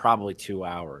lobby for probably 2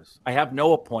 hours. I have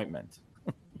no appointment.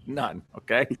 None,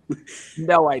 okay?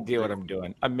 No idea what I'm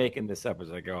doing. I'm making this up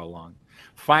as I go along.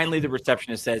 Finally, the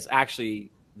receptionist says,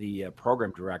 actually, the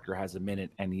program director has a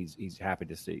minute, and he's happy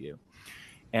to see you.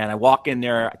 And I walk in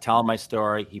there, I tell him my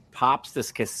story. He pops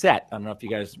this cassette. I don't know if you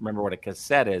guys remember what a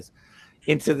cassette is,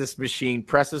 into this machine,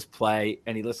 presses play,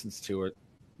 and he listens to it.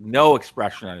 No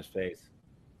expression on his face.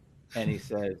 And he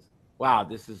says, wow,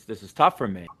 this is tough for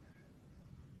me.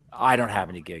 I don't have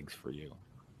any gigs for you.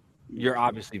 You're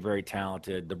obviously very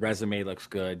talented. The resume looks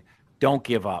good. Don't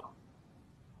give up.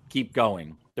 Keep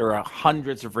going. There are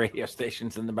hundreds of radio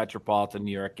stations in the metropolitan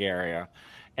New York area,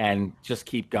 and just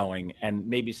keep going. And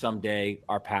maybe someday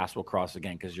our paths will cross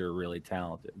again because you're really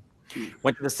talented.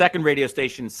 Went to the second radio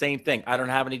station, same thing. I don't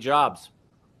have any jobs.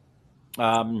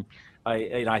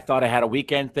 I thought I had a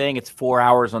weekend thing. It's 4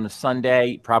 hours on a Sunday.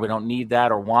 You probably don't need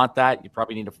that or want that. You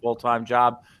probably need a full-time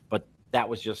job. But that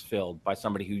was just filled by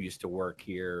somebody who used to work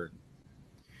here.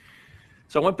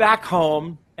 So I went back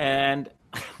home, and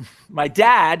my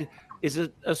dad is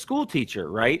a school teacher,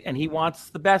 right? And he wants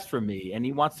the best for me, and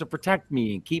he wants to protect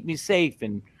me and keep me safe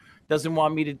and doesn't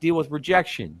want me to deal with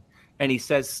rejection. And he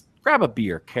says, grab a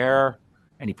beer, Care.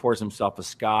 And he pours himself a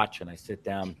scotch, and I sit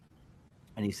down,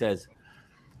 and he says,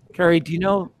 Carrie, do you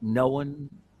know no one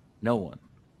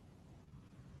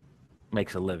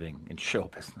makes a living in show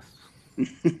business?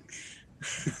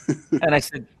 And I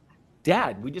said,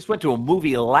 Dad, we just went to a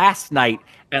movie last night,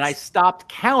 and I stopped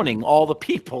counting all the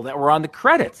people that were on the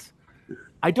credits.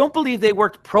 I don't believe they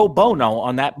worked pro bono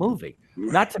on that movie.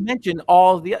 Not to mention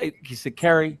all the. He said,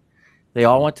 Kerry, they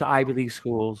all went to Ivy League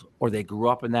schools, or they grew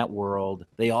up in that world.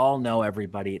 They all know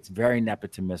everybody. It's very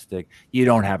nepotistic. You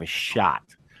don't have a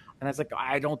shot. And I was like,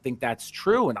 I don't think that's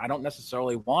true, and I don't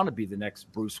necessarily want to be the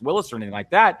next Bruce Willis or anything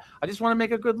like that. I just want to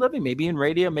make a good living, maybe in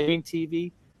radio, maybe in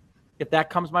TV. If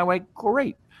that comes my way,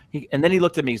 great. And then he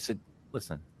looked at me and said,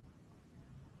 listen,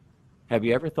 have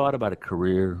you ever thought about a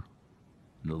career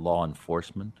in law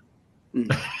enforcement?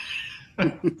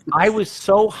 I was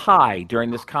so high during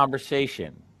this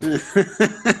conversation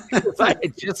because I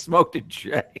had just smoked a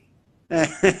J. I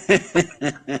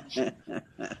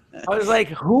was like,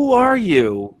 who are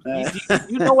you?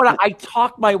 You know what? I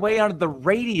talked my way onto the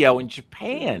radio in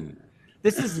Japan.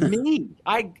 This is me.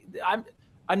 I'm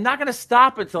not going to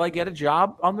stop until I get a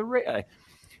job on the radio.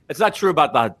 It's not true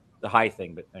about the high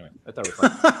thing, but anyway, I thought it was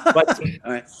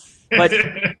fun.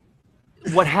 But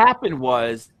what happened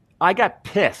was I got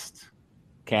pissed,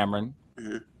 Cameron,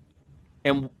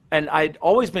 and I'd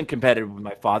always been competitive with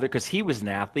my father because he was an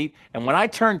athlete. And when I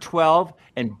turned 12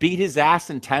 and beat his ass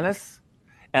in tennis,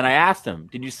 and I asked him,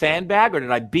 did you sandbag or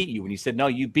did I beat you? And he said, no,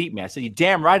 you beat me. I said, you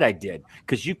damn right I did,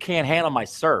 because you can't handle my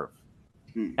serve.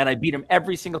 And I beat him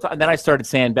every single time. And then I started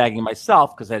sandbagging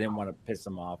myself because I didn't want to piss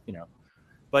him off,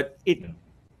 But it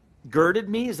girded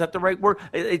me. Is that the right word?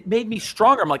 It made me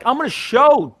stronger. I'm like, I'm going to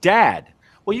show Dad.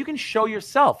 Well, you can show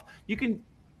yourself. You can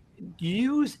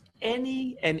use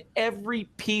any and every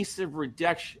piece of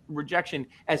rejection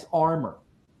as armor.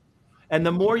 And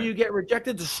the more you get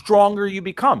rejected, the stronger you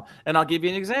become. And I'll give you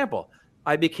an example.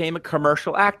 I became a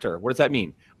commercial actor. What does that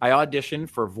mean? I auditioned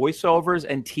for voiceovers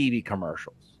and TV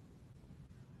commercials.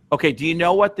 Okay, do you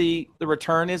know what the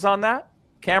return is on that,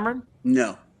 Cameron?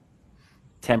 No.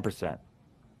 10%.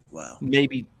 Wow.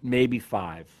 Maybe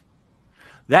 5%.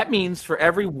 That means for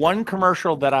every one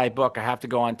commercial that I book, I have to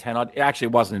go on 10. Actually,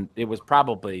 it wasn't. It was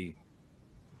probably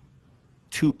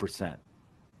 2%.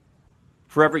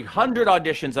 For every 100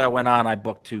 auditions I went on, I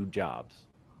booked 2 jobs.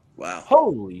 Wow.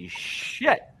 Holy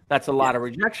shit. That's a lot of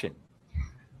rejection.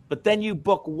 But then you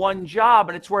book one job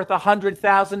and it's worth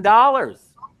 $100,000.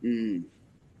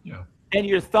 Yeah. And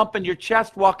you're thumping your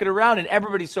chest walking around and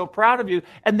everybody's so proud of you.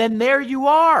 And then there you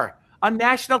are on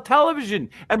national television.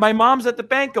 And my mom's at the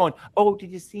bank going, oh,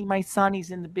 did you see my son?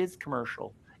 He's in the Biz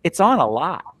commercial. It's on a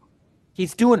lot.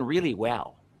 He's doing really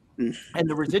well. And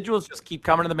the residuals just keep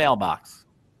coming to the mailbox.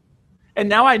 And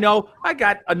now I know I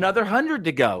got another 100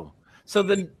 to go. So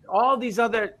then all these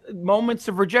other moments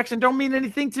of rejection don't mean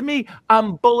anything to me.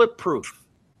 I'm bulletproof.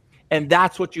 And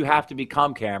that's what you have to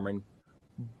become, Cameron.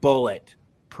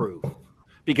 Bulletproof.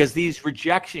 Because these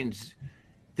rejections,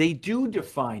 they do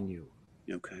define you.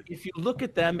 Okay. If you look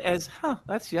at them as,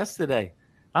 that's yesterday.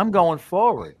 I'm going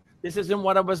forward. This isn't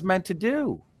what I was meant to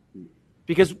do.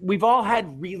 Because we've all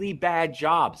had really bad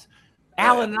jobs.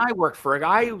 Alan and I worked for a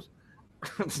guy who's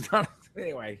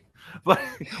anyway, but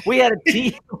we had a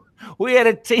team. We had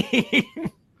a team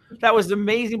that was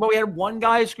amazing, but we had one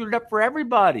guy who screwed it up for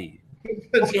everybody.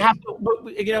 We have to,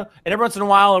 and every once in a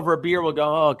while over a beer, we'll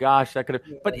go, oh gosh, that could have,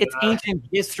 but it's ancient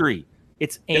history.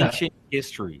 It's ancient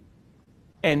history.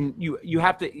 And you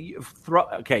have to throw,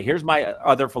 okay, here's my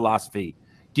other philosophy.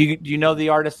 Do you know the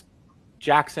artist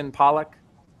Jackson Pollock?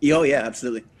 Oh yeah,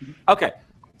 absolutely. Okay.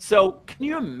 So can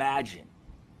you imagine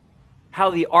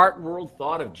how the art world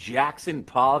thought of Jackson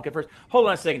Pollock at first? Hold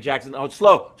on a second, Jackson. Oh,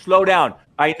 slow down.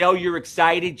 I know you're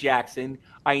excited, Jackson.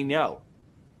 I know.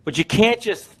 But you can't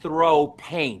just throw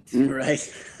paint. Right.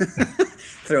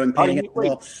 Throwing paint at the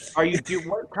wall.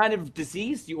 What kind of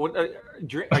disease do you want?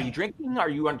 Are you drinking? Are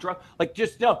you on drugs? Like,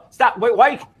 just no. Stop. Wait,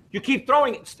 why? You keep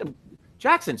throwing it.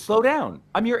 Jackson, slow down.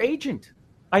 I'm your agent.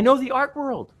 I know the art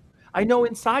world. I know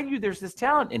inside you there's this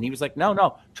talent. And he was like,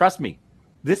 no, trust me.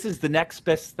 This is the next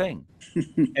best thing.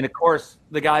 And of course,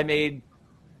 the guy made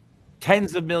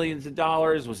tens of millions of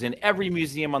dollars, was in every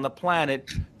museum on the planet,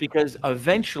 because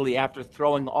eventually, after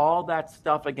throwing all that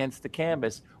stuff against the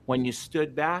canvas, when you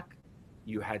stood back,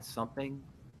 you had something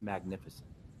magnificent.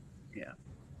 Yeah.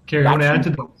 Kerry, I want to add to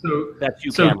that. So that's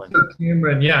you, Cameron. So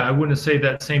Cameron, yeah, I wouldn't say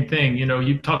that same thing.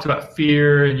 You talked about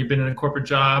fear and you've been in a corporate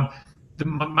job.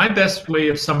 My best way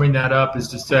of summing that up is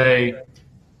to say,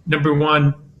 number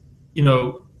one,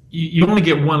 you only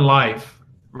get one life,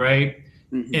 right?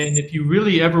 Mm-hmm. And if you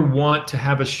really ever want to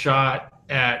have a shot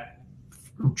at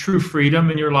true freedom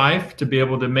in your life, to be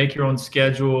able to make your own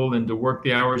schedule and to work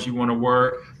the hours you want to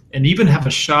work, and even have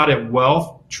a shot at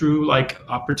wealth, true like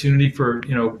opportunity for,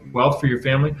 wealth for your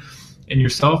family, and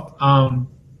yourself,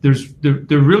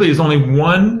 there really is only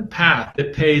one path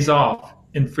that pays off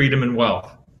in freedom and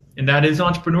wealth, and that is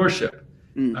entrepreneurship.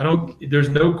 There's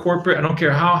no corporate. I don't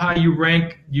care how high you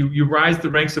rank. You rise the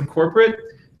ranks of corporate.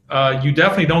 You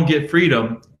definitely don't get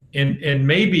freedom. And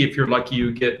maybe if you're lucky,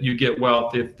 you get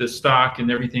wealth if the stock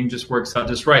and everything just works out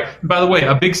just right. And by the way,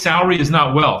 a big salary is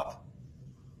not wealth,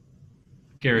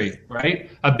 Gary.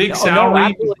 Right? A big salary. No,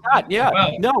 absolutely not. Yeah.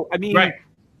 Wealth. No, I mean, right.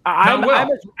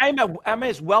 I'm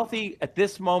as wealthy at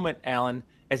this moment, Alan,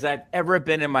 as I've ever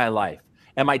been in my life.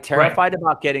 Am I terrified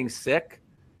about getting sick?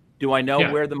 Do I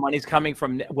know where the money's coming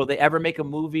from? Will they ever make a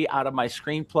movie out of my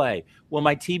screenplay? Will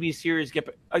my TV series get?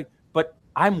 But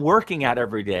I'm working out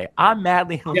every day. I'm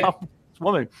madly in love with this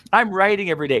woman. I'm writing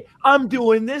every day. I'm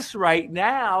doing this right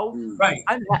now. Right.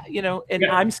 I'm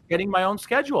getting my own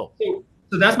schedule.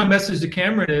 So that's my message to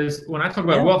Cameron is when I talk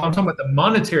about wealth, I'm talking about the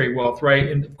monetary wealth, right?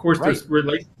 And of course, there's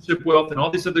relationship wealth and all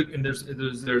these other, and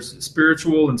there's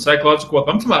spiritual and psychological wealth.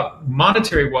 I'm talking about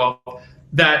monetary wealth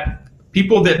that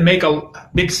people that make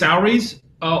big salaries,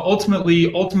 ultimately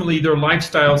their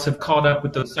lifestyles have caught up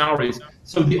with those salaries.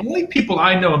 So the only people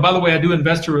I know, and by the way, I do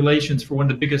investor relations for one of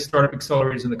the biggest startup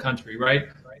accelerators in the country, right?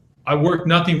 I work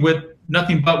nothing but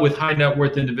with high net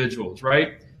worth individuals,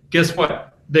 right? Guess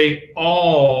what? They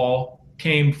all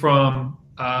came from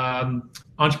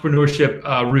entrepreneurship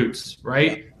roots,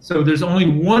 right? So there's only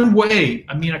one way.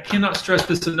 I mean, I cannot stress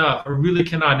this enough. I really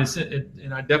cannot.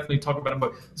 And I definitely talk about it.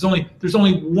 But there's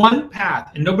only one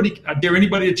path, and I dare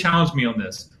anybody to challenge me on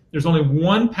this. There's only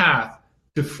one path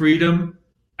to freedom,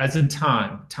 as in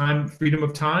time, freedom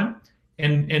of time,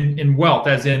 and wealth,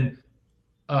 as in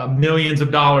millions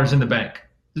of dollars in the bank.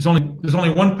 There's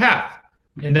only one path,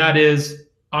 and that is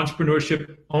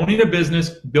entrepreneurship. Owning a business,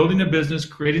 building a business,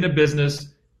 creating a business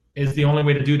is the only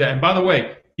way to do that. And by the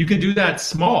way, you can do that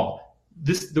small.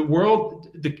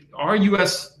 Our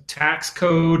U.S. tax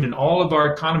code and all of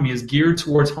our economy is geared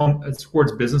towards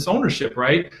business ownership,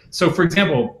 right? So, for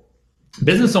example,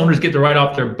 business owners get to write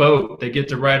off their boat. They get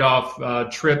to write off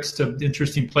trips to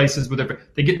interesting places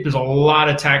there's a lot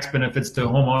of tax benefits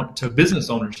to business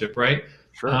ownership, right?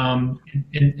 Sure.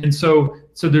 And so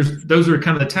those are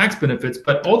kind of the tax benefits.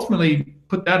 But ultimately,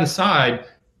 put that aside.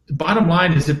 The bottom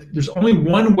line is if there's only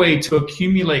one way to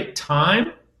accumulate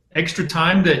time, extra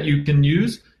time that you can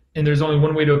use, and there's only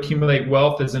one way to accumulate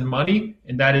wealth as in money,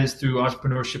 and that is through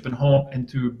entrepreneurship and home and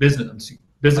through business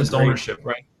ownership,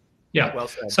 right? Yeah. Well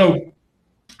said. So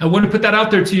I want to put that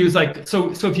out there to you. Is like,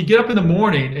 so if you get up in the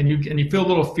morning and you feel a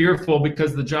little fearful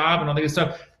because of the job and all that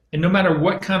stuff, and no matter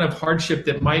what kind of hardship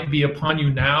that might be upon you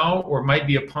now or might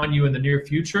be upon you in the near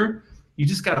future, you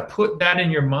just got to put that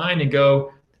in your mind and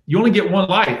go, you only get one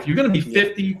life. You're going to be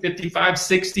 50, 55,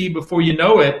 60 before you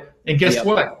know it. And guess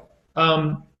what?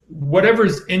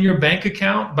 Whatever's in your bank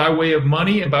account by way of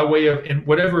money and by way of and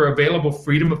whatever available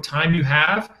freedom of time you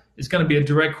have is going to be a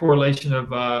direct correlation of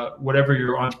whatever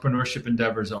your entrepreneurship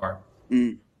endeavors are.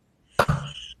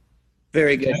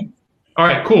 Very good. Okay. All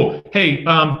right, cool. Hey,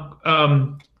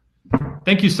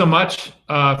 thank you so much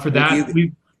for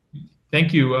that.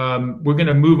 Thank you. We're going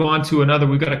to move on to another.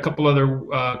 We've got a couple other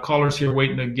callers here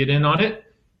waiting to get in on it.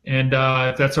 And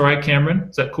if that's all right, Cameron,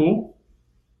 is that cool?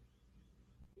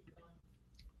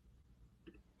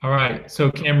 All right.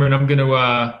 So Cameron, I'm going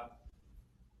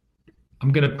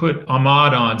to put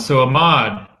Ahmad on. So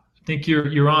Ahmad, I think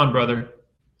you're on, brother.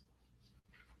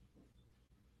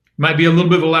 Might be a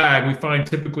little bit of a lag. We find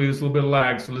typically there's a little bit of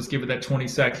lag. So let's give it that 20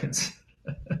 seconds.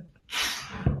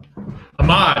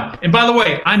 Ahmad. And by the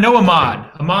way, I know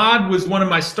Ahmad. Ahmad was one of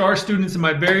my star students in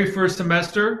my very first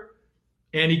semester.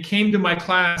 And he came to my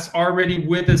class already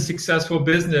with a successful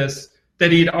business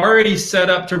that he had already set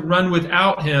up to run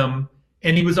without him.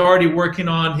 And he was already working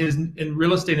on in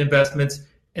real estate investments.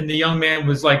 And the young man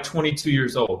was like 22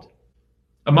 years old.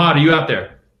 Ahmad, are you out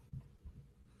there?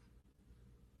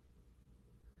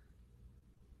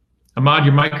 Ahmad,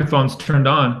 your microphone's turned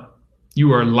on.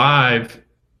 You are live.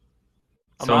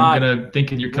 So Ahmad, I'm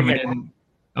thinking you're coming in.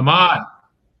 Ahmad,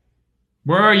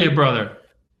 where are you, brother?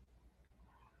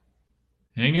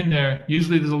 Hang in there.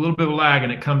 Usually there's a little bit of lag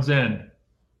and it comes in.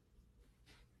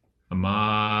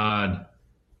 Ahmad,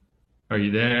 are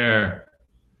you there?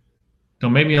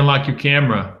 Don't make me unlock your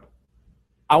camera.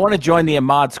 I want to join the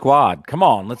Ahmad squad. Come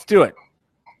on, let's do it.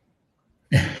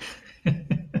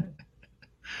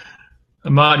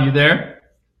 Ahmad, you there?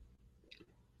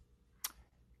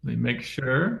 Let me make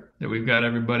sure that we've got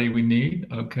everybody we need.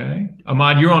 Okay.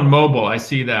 Ahmad, you're on mobile. I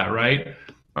see that, right?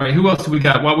 All right, who else do we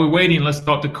got? While we're waiting, let's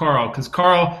talk to Carl. Because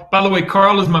Carl, by the way,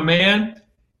 Carl is my man.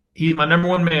 He's my number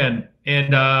one man.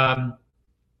 And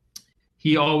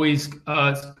He always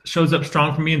shows up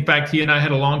strong for me. In fact, he and I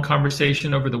had a long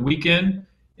conversation over the weekend.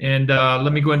 And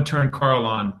let me go ahead and turn Carl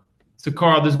on. So,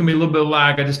 Carl, there's going to be a little bit of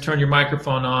lag. I just turned your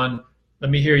microphone on.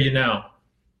 Let me hear you now.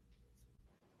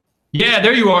 Yeah,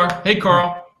 there you are. Hey,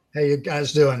 Carl. How you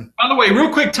guys doing? By the way,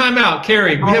 real quick timeout.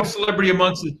 Carrie, we have celebrity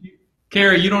amongst us.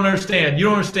 Carrie, you don't understand. You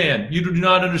don't understand. You do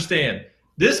not understand.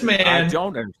 This man. I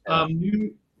don't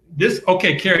understand.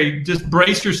 Okay, Carrie, just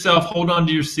brace yourself. Hold on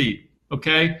to your seat.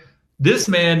 Okay. This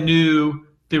man knew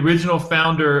the original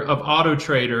founder of Auto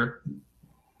Trader.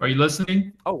 Are you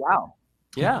listening? Oh, wow.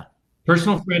 Yeah.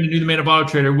 Personal friend who knew the man of Auto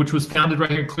Trader, which was founded right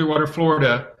here in Clearwater,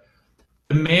 Florida.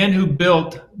 The man who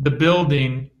built the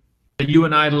building that you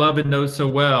and I love and know so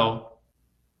well,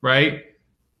 right?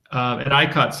 At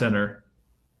ICOT Center,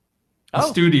 the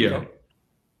studio. Okay.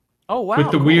 Oh, wow.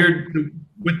 With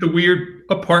the weird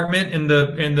apartment in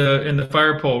the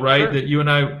fire pole, right? Sure. That you and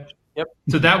I. Yep.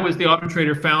 So that was the Auto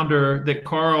Trader founder that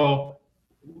Carl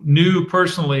knew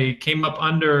personally, came up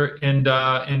under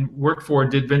and worked for,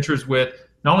 did ventures with.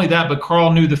 Not only that, but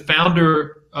Carl knew the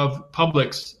founder of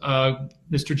Publix,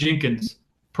 Mr. Jenkins,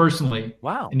 personally.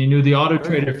 Wow. And he knew the Auto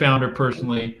Trader founder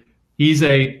personally. He's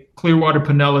a Clearwater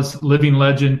Pinellas living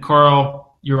legend.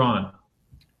 Carl, you're on.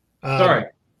 Sorry.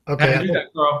 Okay. I had to do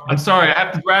that, Carl. I'm sorry. I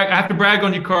have to brag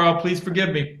on you, Carl. Please forgive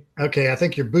me. Okay. I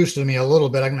think you're boosting me a little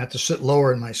bit. I'm going to have to sit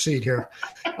lower in my seat here.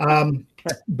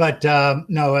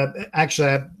 No,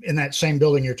 actually, in that same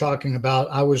building you're talking about,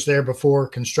 I was there before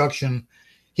construction.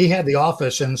 He had the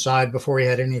office inside before he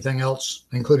had anything else,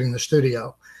 including the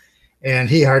studio. And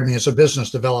he hired me as a business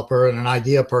developer and an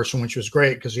idea person, which was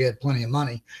great because he had plenty of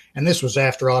money. And this was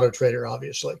after Auto Trader,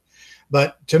 obviously.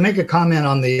 But to make a comment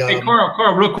on the hey,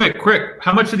 Carl, real quick.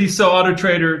 How much did he sell Auto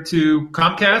Trader to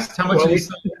Comcast? How much did he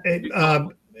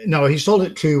sell? No, he sold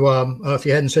it to, if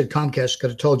you hadn't said Comcast,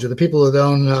 could have told you, the people that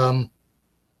own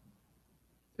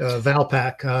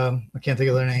Valpak, I can't think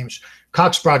of their names,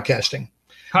 Cox Broadcasting.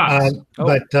 Cox.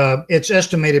 But it's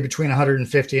estimated between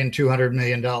 $150 and $200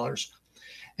 million.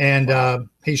 And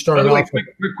he started off.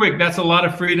 Quick. That's a lot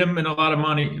of freedom and a lot of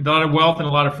money, a lot of wealth and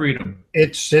a lot of freedom.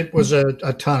 It was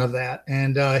a ton of that.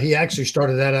 And he actually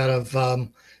started that out of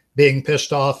being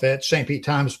pissed off at St. Pete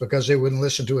Times because they wouldn't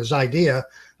listen to his idea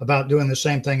about doing the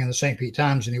same thing in the St. Pete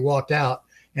Times. And he walked out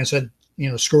and said,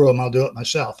 screw them, I'll do it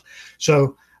myself.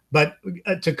 So, but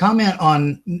to comment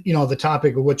on, the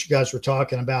topic of what you guys were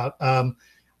talking about,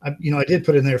 I did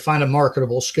put in there, find a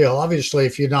marketable skill. Obviously,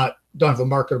 if you don't have a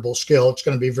marketable skill, it's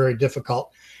going to be very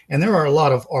difficult. And there are a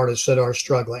lot of artists that are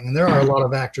struggling, and there are a lot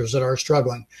of actors that are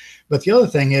struggling. But the other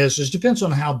thing is depends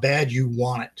on how bad you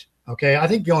want it. Okay. I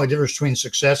think the only difference between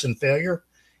success and failure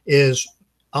is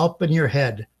up in your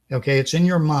head. Okay. It's in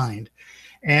your mind.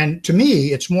 And to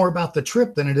me, it's more about the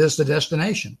trip than it is the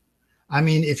destination. I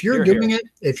mean, if you're doing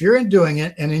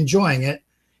it and enjoying it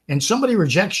and somebody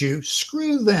rejects you,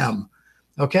 screw them.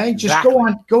 Okay. Just go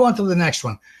on to the next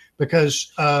one.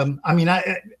 Because, I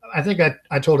think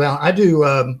I told Alan, I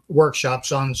do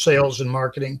workshops on sales and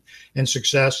marketing and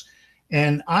success.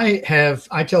 And I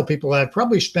tell people I've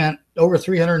probably spent over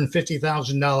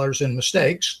 $350,000 in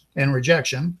mistakes and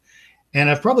rejection. And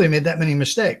I've probably made that many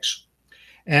mistakes.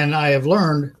 And I have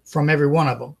learned from every one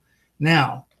of them.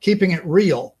 Now, keeping it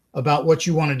real about what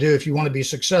you want to do if you want to be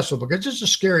successful, because it's a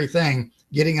scary thing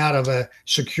getting out of a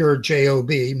secure JOB,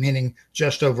 meaning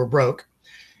just over broke.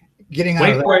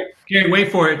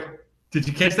 Wait for it. Did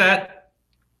you catch that?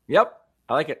 Yep.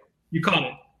 I like it. You caught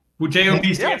it. What JOB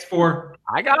stands for?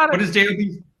 I got it.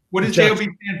 What does JOB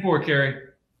stand for, Carrie?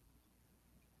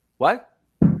 What?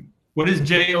 What does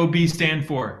JOB stand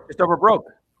for? Just over broke.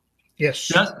 Yes.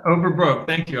 Just over broke.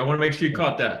 Thank you. I want to make sure you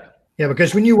caught that. Yeah,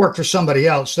 because when you work for somebody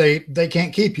else, they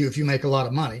can't keep you if you make a lot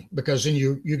of money, because then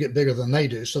you get bigger than they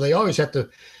do. So they always have to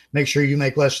make sure you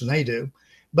make less than they do.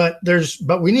 But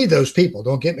we need those people.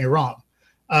 Don't get me wrong.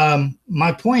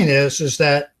 My point is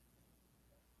that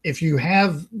if you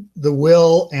have the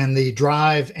will and the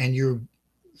drive, and your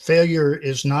failure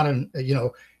is not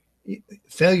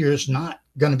failure is not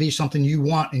going to be something you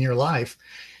want in your life,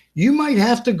 you might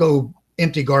have to go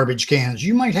empty garbage cans.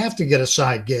 You might have to get a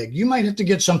side gig. You might have to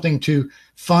get something to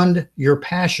fund your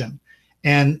passion.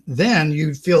 And then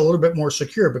you feel a little bit more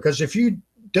secure, because if you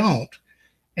don't,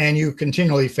 and you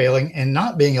continually failing and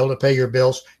not being able to pay your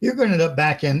bills, you're going to end up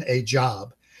back in a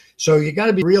job. So you got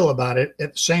to be real about it.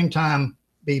 At the same time,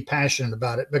 be passionate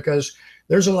about it, because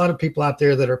there's a lot of people out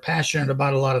there that are passionate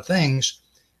about a lot of things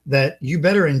that you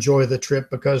better enjoy the trip,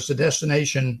 because the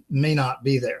destination may not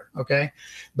be there. Okay.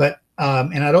 But,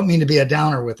 and I don't mean to be a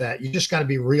downer with that. You just got to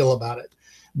be real about it.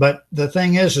 But the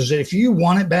thing is that if you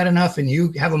want it bad enough and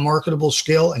you have a marketable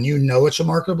skill and you know it's a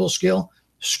marketable skill,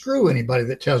 Screw anybody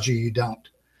that tells you you don't.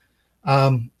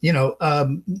 Who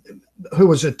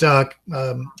was it?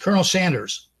 Colonel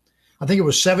Sanders. I think it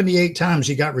was 78 times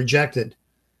he got rejected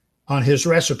on his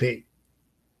recipe.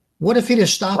 What if he'd have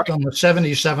stopped on the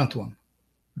 77th one?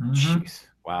 Jeez.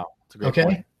 Wow. That's a great Okay.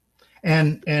 point.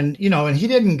 And he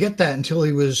didn't get that until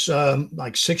he was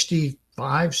like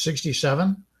 65,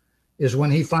 67 is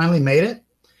when he finally made it.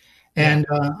 And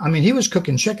he was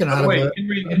cooking chicken out of it.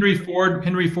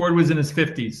 Henry Ford was in his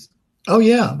 50s. Oh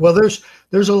yeah. Well,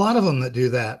 there's a lot of them that do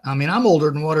that. I mean, I'm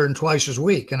older than water and twice as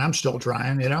weak, and I'm still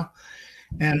trying,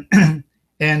 and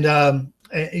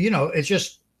it's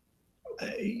just,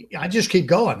 I just keep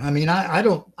going. I mean, I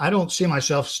don't see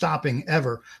myself stopping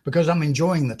ever because I'm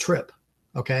enjoying the trip.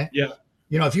 Okay. Yeah.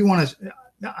 If you want to,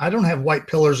 I don't have white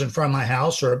pillars in front of my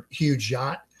house or a huge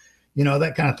yacht,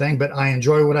 that kind of thing, but I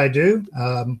enjoy what I do.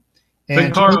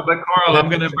 But Carl, I'm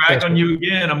going to brag on you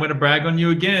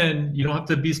again. You don't have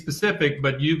to be specific,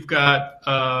 but you've got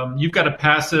a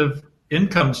passive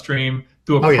income stream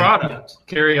through a product.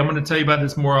 Carrie, I'm going to tell you about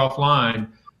this more offline.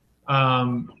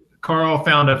 Carl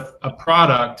found a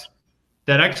product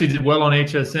that actually did well on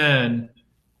HSN,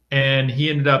 and he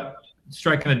ended up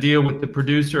striking a deal with the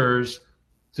producers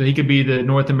so he could be the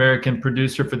North American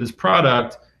producer for this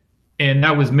product. And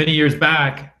that was many years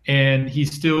back, and he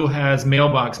still has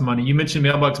mailbox money. You mentioned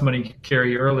mailbox money,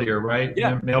 Carrie, earlier, right?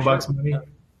 Yeah. Mailbox money.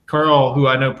 Carl, who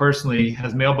I know personally,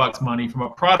 has mailbox money from a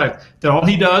product that all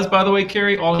he does, by the way,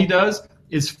 Carrie,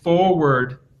 is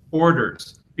forward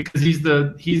orders because he's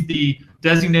the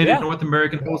designated North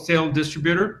American wholesale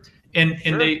distributor, and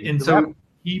he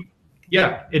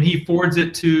forwards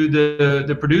it to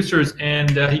the producers, and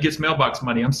he gets mailbox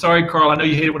money. I'm sorry, Carl. I know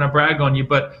you hate it when I brag on you,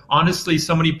 but honestly,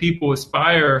 so many people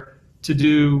aspire to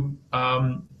do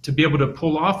to be able to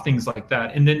pull off things like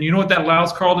that. And then you know what that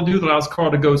allows Carl to do? It allows Carl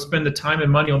to go spend the time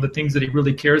and money on the things that he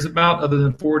really cares about, other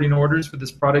than forwarding orders for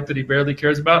this product that he barely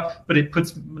cares about. But it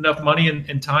puts enough money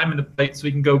and time in the plate so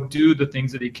he can go do the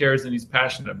things that he cares and he's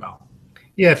passionate about.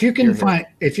 Yeah, if you can find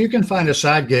a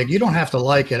side gig, you don't have to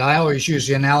like it. I always use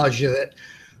the analogy that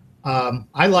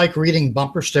I like reading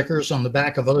bumper stickers on the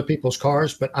back of other people's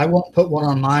cars, but I won't put one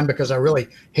on mine because I really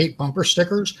hate bumper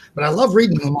stickers. But I love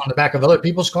reading them on the back of other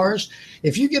people's cars.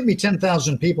 If you give me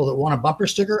 10,000 people that want a bumper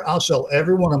sticker, I'll sell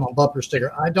every one of them a bumper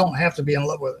sticker. I don't have to be in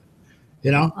love with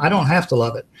it. I don't have to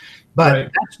love it,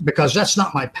 but that's because that's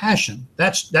not my passion.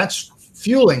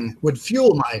 Would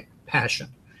fuel my passion.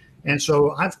 And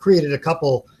so I've created a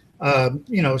couple,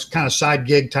 kind of side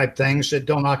gig type things that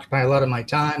don't occupy a lot of my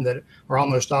time, that are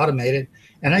almost automated.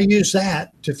 And I use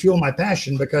that to fuel my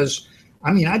passion because,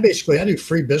 I do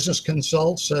free business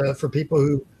consults for people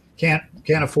who can't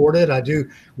afford it. I do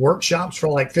workshops for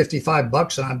like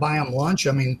 $55 and I buy them lunch.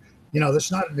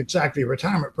 That's not exactly a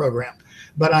retirement program,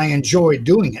 but I enjoy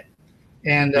doing it.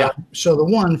 And so the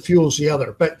one fuels the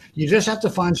other. But you just have to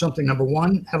find something. Number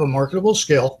one, have a marketable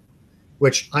skill,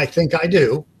 which I think I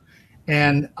do,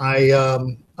 and I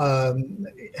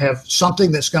have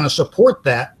something that's going to support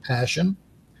that passion,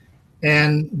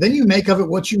 and then you make of it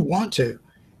what you want to,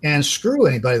 and screw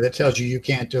anybody that tells you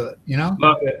can't do it.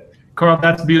 Love it, Carl.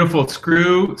 That's beautiful.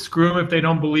 Screw them if they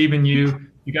don't believe in you.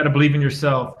 You got to believe in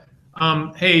yourself.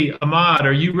 Hey, Ahmad,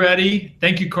 are you ready?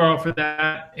 Thank you, Carl, for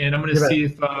that. And I'm going to see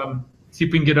if we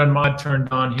can get Ahmad turned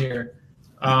on here.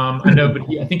 I know, but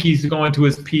I think he's going to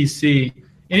his PC.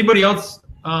 Anybody else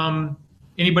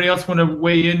want to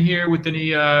weigh in here with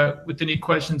any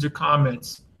questions or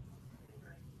comments?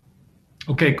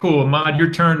 Okay, cool. Ahmad,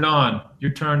 you're turned on.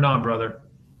 You're turned on, brother.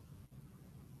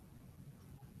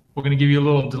 We're going to give you a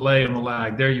little delay on the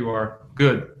lag. There you are.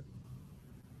 Good.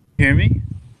 Hear me?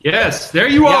 Yes, there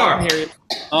you are. I'm here.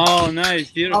 Oh,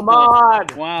 nice. Beautiful.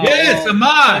 Ahmad. Wow. Yes,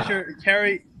 Ahmad. Pleasure.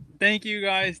 Carrie, thank you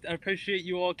guys. I appreciate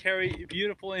you all. Carrie,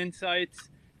 beautiful insights.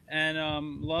 And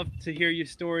love to hear your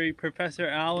story. Professor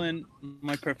Allen,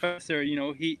 my professor,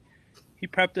 he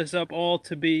prepped us up all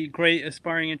to be great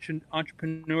aspiring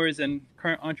entrepreneurs and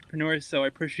current entrepreneurs. So I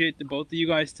appreciate the both of you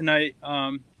guys tonight.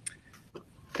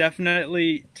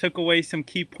 Definitely took away some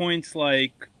key points,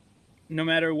 like no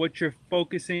matter what you're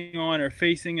focusing on or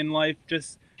facing in life,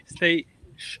 just stay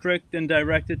strict and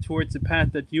directed towards the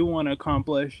path that you want to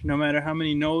accomplish. No matter how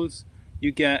many no's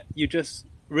you get, you just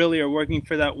really are working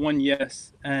for that one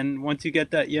yes. And once you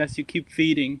get that yes, you keep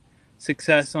feeding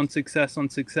success on success on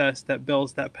success that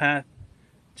builds that path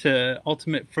to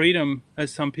ultimate freedom,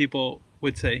 as some people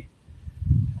would say.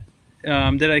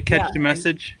 Did I catch the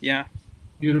message? Yeah.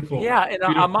 Beautiful. Yeah, and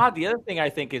Beautiful. Ahmad, the other thing I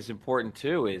think is important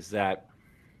too is that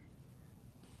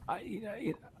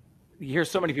you hear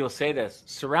so many people say this: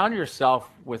 surround yourself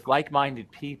with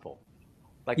like-minded people,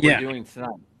 like we're doing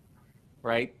tonight.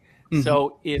 right?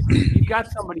 So if you've got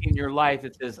somebody in your life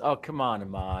that says, oh, come on,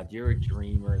 Ahmad, you're a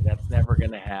dreamer. That's never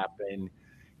going to happen.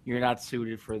 You're not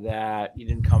suited for that. You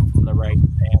didn't come from the right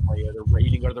family or you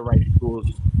didn't go to the right schools.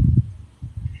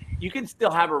 You can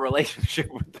still have a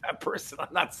relationship with that person.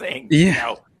 I'm not saying, be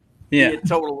a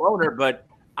total loner, but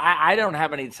I don't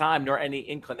have any time nor any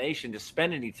inclination to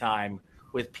spend any time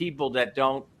with people that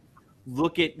don't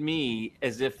look at me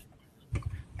as if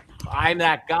I'm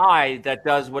that guy that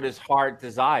does what his heart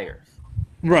desires.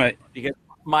 Right. Because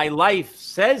my life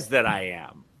says that I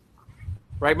am.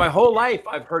 Right? My whole life,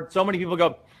 I've heard so many people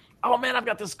go, oh, man, I've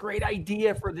got this great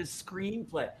idea for this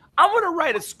screenplay. I'm going to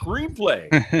write a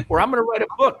screenplay or I'm going to write a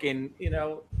book in,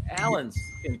 Alan's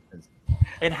instance.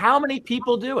 And how many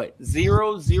people do it?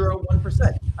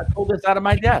 0.01%. I pulled this out of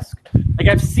my desk. Like,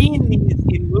 I've seen these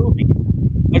in movies.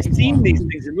 I've seen these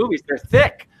things in movies. They're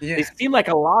thick. Yeah. They seem like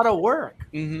a lot of work.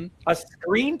 A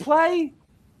screenplay?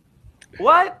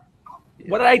 What?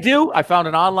 What did I do? I found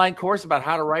an online course about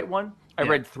how to write one. I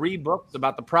read 3 books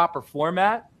about the proper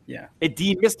format. Yeah. It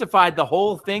demystified the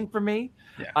whole thing for me.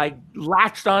 Yeah. I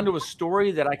latched onto a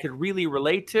story that I could really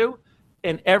relate to.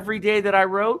 And every day that I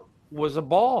wrote was a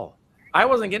ball. I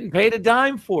wasn't getting paid a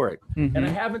dime for it. And I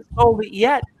haven't sold it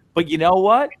yet. But you know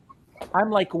what?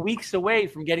 I'm like weeks away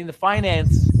from getting the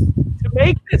finance to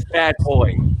make this bad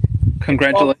boy.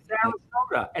 Congratulations.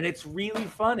 And it's really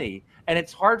funny. And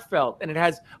it's heartfelt. And it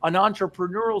has an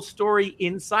entrepreneurial story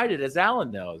inside it, as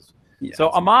Alan knows. Yes. So,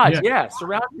 Ahmad,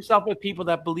 surround yourself with people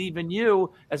that believe in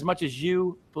you as much as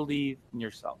you believe in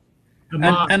yourself.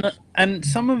 And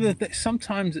some of the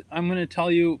sometimes I'm going to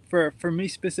tell you, for me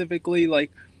specifically,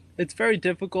 like, it's very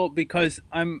difficult because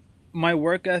my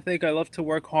work ethic, I love to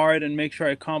work hard and make sure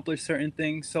I accomplish certain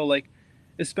things. So, like,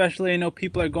 especially I know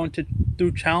people are going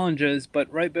through challenges,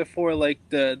 but right before, like,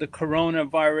 the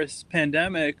coronavirus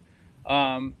pandemic,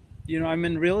 I'm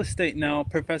in real estate now,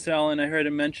 Professor Allen, I heard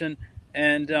him mention,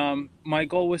 and my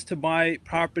goal was to buy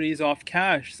properties off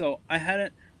cash. So I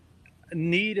hadn't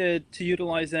needed to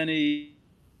utilize any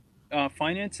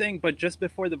financing, but just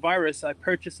before the virus, I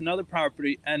purchased another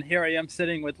property, and here I am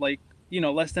sitting with, like,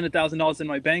 less than $1,000 in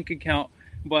my bank account.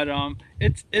 But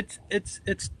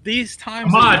it's these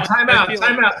times. Ahmad, time out.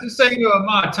 Just saying to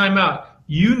Ahmad, time out.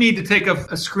 You need to take a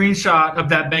screenshot of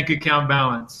that bank account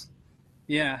balance.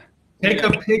 Yeah. Take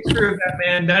a picture of that,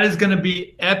 man. That is going to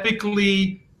be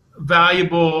epically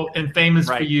valuable and famous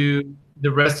for you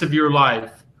the rest of your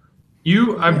life.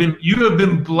 You have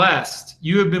been blessed.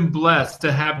 You have been blessed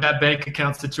to have that bank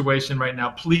account situation right now.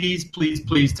 Please, please,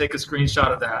 please take a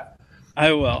screenshot of that.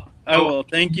 I will.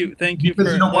 Thank you Because for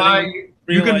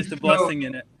realize the blessing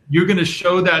in it. You're going to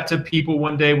show that to people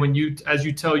one day as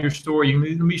you tell your story.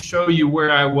 Let me show you where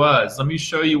I was. Let me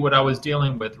show you what I was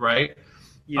dealing with, right?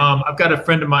 Yeah. I've got a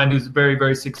friend of mine who's very,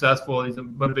 very successful. He's a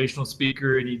motivational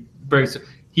speaker, and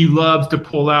he loves to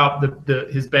pull out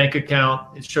his bank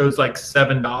account. It shows like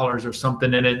 $7 or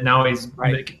something in it. Now he's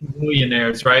making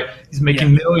millionaires, right? He's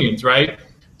making millions, right?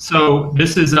 So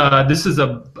this is a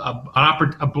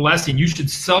blessing. You should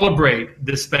celebrate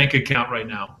this bank account right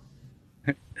now.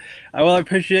 Well, I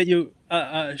appreciate you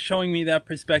showing me that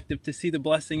perspective to see the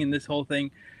blessing in this whole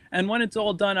thing. And when it's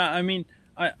all done,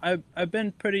 I've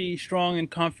been pretty strong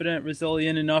and confident,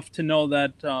 resilient enough to know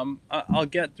that I'll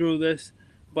get through this.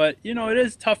 But it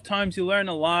is tough times. You learn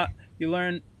a lot. You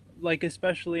learn, like,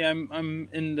 especially I'm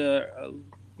in the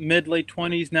mid-late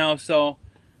 20s now, so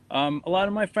a lot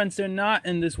of my friends, they're not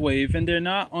in this wave and they're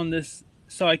not on this.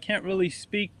 So I can't really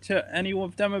speak to any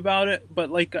of them about it. But,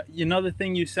 like, another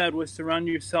thing you said was surround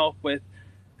yourself with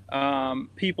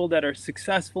people that are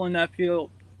successful in that field,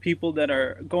 people that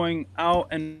are going out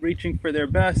and reaching for their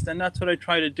best. And that's what I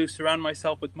try to do, surround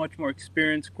myself with much more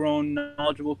experienced, grown,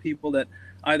 knowledgeable people that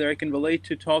either I can relate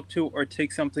to, talk to, or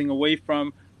take something away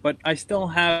from. But I still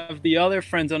have the other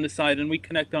friends on the side, and we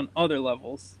connect on other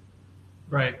levels.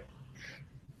 Right.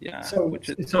 Yeah. So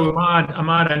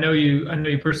Ahmad, I know you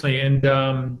personally, and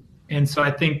so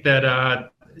I think that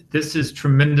this is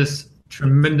tremendous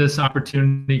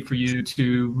opportunity for you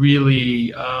to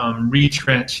really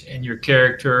retrench in your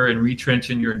character and retrench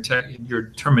in your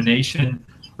determination,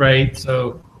 right?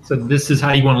 So this is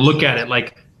how you want to look at it.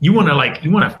 Like, you want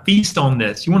to feast on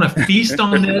this. You want to feast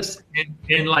on this,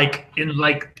 you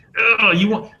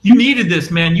needed this,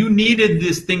 man. You needed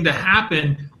this thing to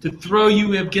happen to throw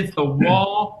you against the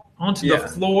wall onto the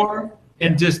floor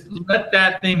and just let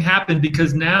that thing happen,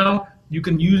 because now you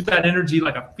can use that energy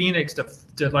like a phoenix to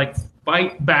like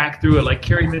fight back through it, like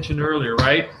Carrie mentioned earlier,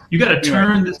 right? You got to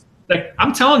turn this. Like,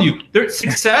 I'm telling you,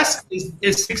 success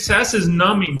is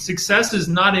numbing. Success is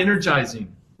not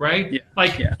energizing, right? Yeah.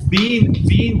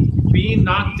 Being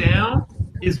knocked down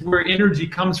is where energy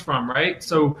comes from, right?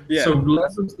 So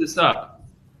leverage this up.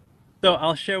 So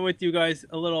I'll share with you guys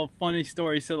a little funny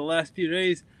story. So the last few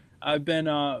days, I've been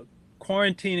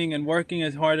quarantining and working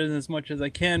as hard and as much as I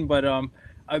can, but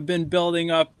I've been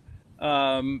building up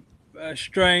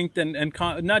strength and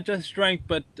not just strength,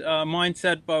 but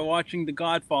mindset by watching The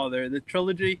Godfather, the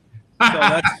trilogy. So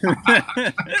that's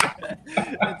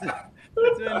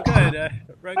it's been good. I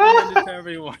recommend it to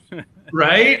everyone.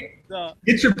 Right? So,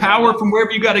 get your power from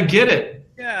wherever you got to get it.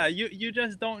 Yeah, you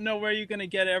just don't know where you're going to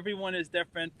get it. Everyone is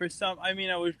different. For some, I mean,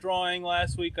 I was drawing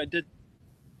last week. I did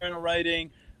journal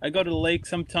writing. I go to the lake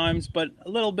sometimes, but a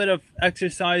little bit of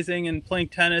exercising and playing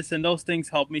tennis, and those things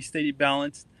help me stay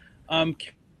balanced.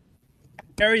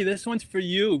 Carrie, this one's for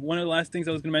you. One of the last things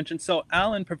I was going to mention. So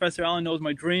Professor Allen knows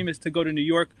my dream is to go to New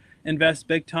York, invest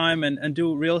big time, and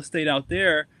do real estate out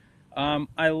there.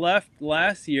 I left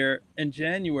last year in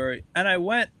January, and I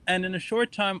went, and in a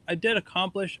short time, I did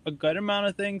accomplish a good amount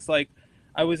of things. Like,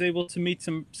 I was able to meet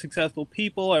some successful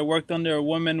people. I worked under a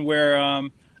woman where I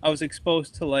was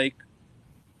exposed to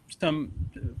some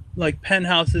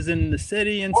penthouses in the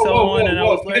city and so on. And I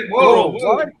was like,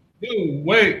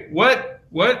 wait, what?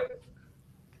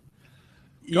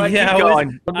 Yeah, I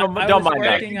was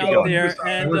working out there,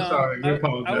 and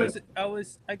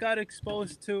I got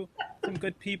exposed to some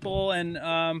good people, and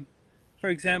for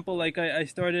example, I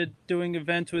started doing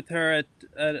events with her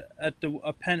at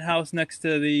a penthouse next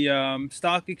to the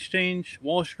stock exchange,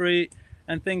 Wall Street,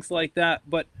 and things like that.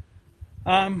 But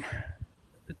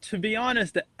to be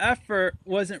honest, the effort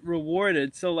wasn't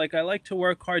rewarded. So I like to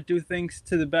work hard, do things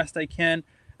to the best I can.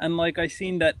 And I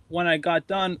seen that when I got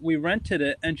done, we rented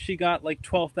it, and she got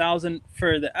 $12,000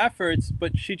 for the efforts,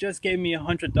 but she just gave me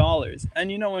 $100.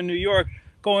 And in New York,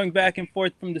 going back and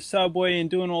forth from the subway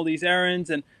and doing all these errands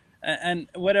and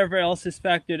whatever else is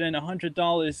factored in,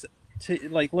 $100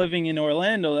 to living in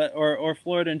Orlando or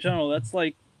Florida in general, that's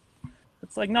like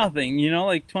nothing,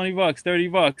 $20,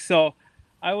 $30. So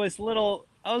I was a little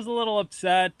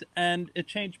upset, and it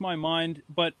changed my mind.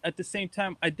 But at the same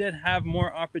time, I did have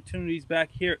more opportunities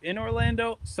back here in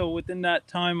Orlando. So within that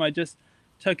time, I just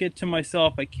took it to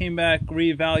myself. I came back,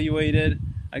 reevaluated.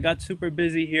 I got super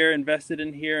busy here, invested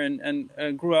in here,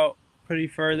 and grew out pretty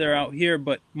further out here.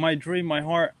 But my dream, my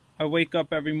heart, I wake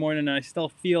up every morning and I still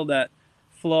feel that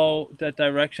flow, that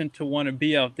direction to want to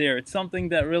be out there. It's something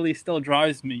that really still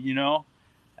drives me,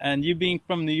 And you being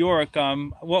from New York,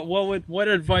 what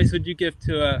advice would you give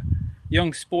to a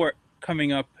young sport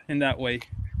coming up in that way?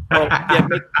 Well, yeah,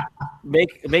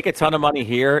 make a ton of money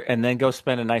here, and then go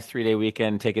spend a nice 3-day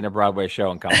weekend taking a Broadway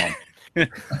show and come home.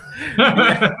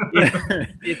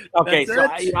 Okay, so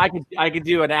I could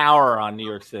do an hour on New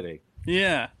York City.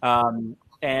 Yeah.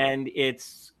 And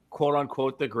it's quote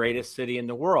unquote the greatest city in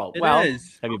the world. It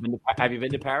is. Have you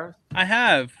been to Paris? I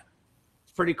have.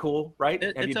 Pretty cool, right?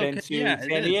 Have you been to San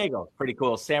Diego? Pretty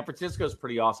cool. San Francisco's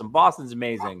pretty awesome. Boston's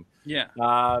amazing. Yeah.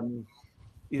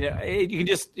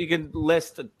 You can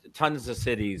list tons of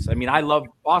cities. I mean, I love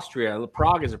Austria.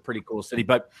 Prague is a pretty cool city,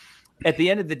 but at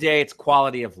the end of the day, it's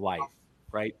quality of life,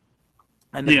 right?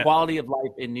 And the quality of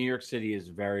life in New York City is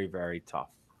very, very tough.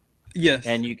 Yes.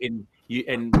 And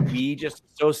we just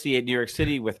associate New York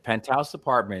City with penthouse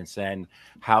apartments and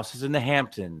houses in the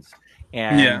Hamptons,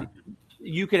 and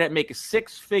you could make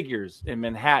 6 figures in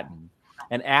Manhattan,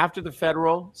 and after the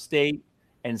federal, state,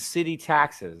 and city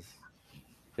taxes,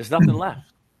 there's nothing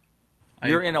left.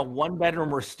 You're in a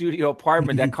 1-bedroom or studio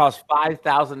apartment that costs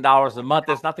 $5,000 a month.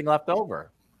 There's nothing left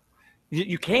over.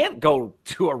 You can't go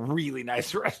to a really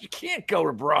nice restaurant. You can't go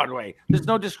to Broadway. There's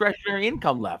no discretionary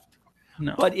income left.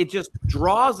 No. But it just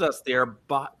draws us there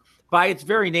by its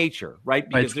very nature, right?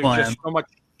 Because there's just so much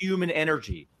human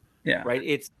energy. Yeah. Right.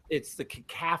 It's the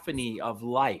cacophony of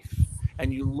life.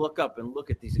 And you look up and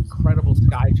look at these incredible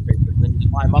skyscrapers, and then you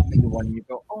climb up into one and you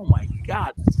go, oh my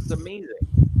God, this is amazing.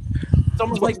 It's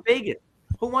almost like Vegas.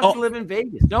 Who wants to live in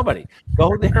Vegas? Nobody.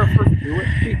 Go there for 2 or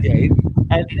 3 days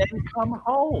and then come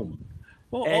home.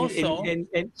 Well, it's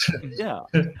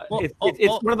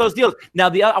one of those deals. Now,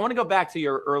 I want to go back to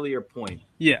your earlier point.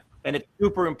 Yeah. And it's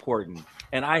super important.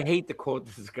 And I hate to quote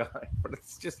this guy, but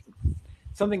it's just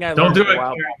something I don't learned do it.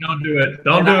 Gary, don't do it.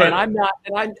 Don't do it.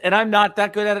 And I'm not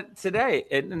that good at it today.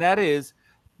 And that is,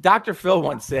 Dr. Phil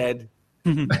once said,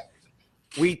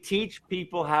 "We teach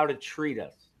people how to treat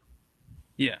us."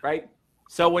 Yeah. Right.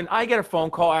 So when I get a phone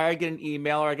call, or I get an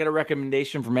email, or I get a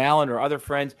recommendation from Alan or other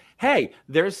friends, hey,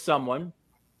 there's someone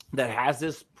that has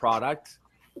this product,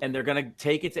 and they're going to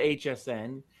take it to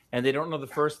HSN, and they don't know the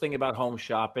first thing about home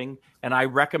shopping, and I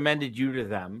recommended you to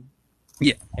them.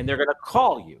 Yeah. And they're going to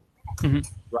call you.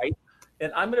 Right.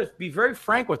 And I'm going to be very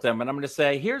frank with them, and I'm going to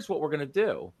say, here's what we're going to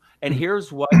do, and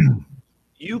here's what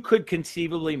you could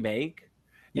conceivably make,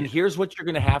 and here's what you're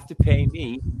going to have to pay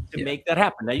me to make that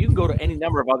happen. Now, you can go to any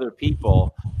number of other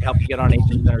people to help you get on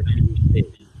HSN or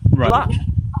CBC. Right.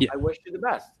 Yeah. I wish you the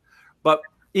best. But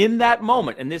in that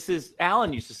moment, and this is,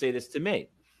 Alan used to say this to me,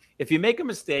 if you make a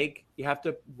mistake, you have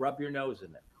to rub your nose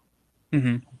in it.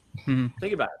 Mm-hmm. Mm-hmm.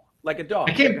 Think about it. Like a dog.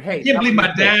 I can't believe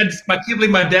my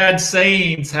dad's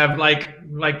sayings have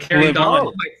like carried on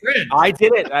with my friends. I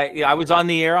did it. I was on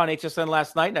the air on HSN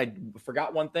last night, and I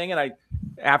forgot one thing, and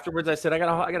afterwards I said I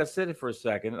gotta sit it for a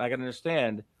second. I gotta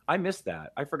understand. I missed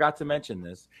that. I forgot to mention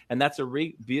this, and that's a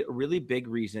really big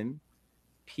reason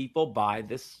people buy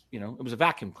this. You know, it was a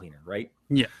vacuum cleaner, right?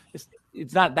 Yeah.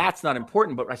 It's not, that's not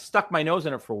important, but I stuck my nose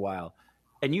in it for a while,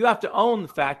 and you have to own the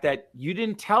fact that you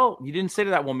didn't say to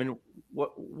that woman,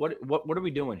 what are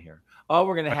we doing here? Oh,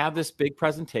 we're going to have this big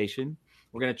presentation.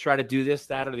 We're going to try to do this,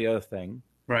 that, or the other thing.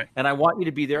 Right. And I want you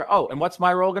to be there. Oh, and what's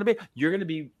my role going to be? You're going to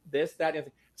be this, that, and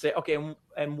say, okay,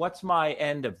 and what's my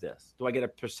end of this? Do I get a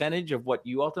percentage of what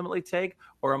you ultimately take,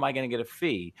 or am I going to get a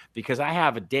fee? Because I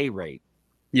have a day rate.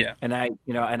 Yeah. And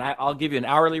I'll give you an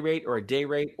hourly rate or a day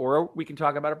rate, or we can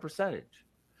talk about a percentage.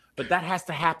 But that has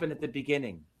to happen at the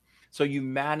beginning. So you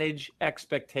manage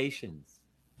expectations.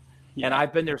 Yeah. And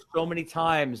I've been there so many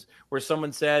times where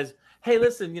someone says, hey,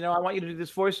 listen, I want you to do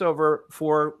this voiceover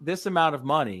for this amount of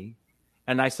money.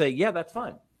 And I say, yeah, that's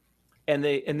fine. And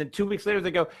then 2 weeks later,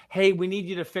 they go, hey, we need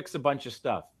you to fix a bunch of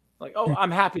stuff. Like, oh,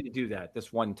 I'm happy to do that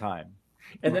this one time.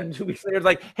 And then 2 weeks later, it's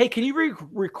like, hey, can you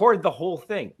record the whole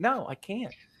thing? No, I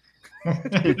can't.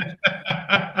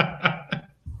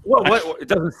 Well, it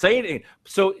doesn't say anything.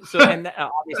 So, and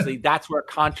obviously that's where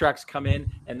contracts come in,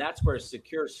 and that's where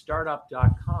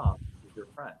securestartup.com is your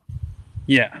friend.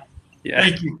 Yeah. Yeah.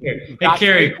 Thank you, Carrie. Hey,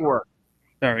 Carrie.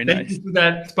 Very Thank nice. you for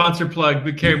that sponsor plug.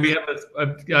 But Carrie, we have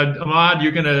Ahmad.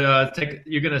 You're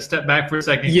gonna step back for a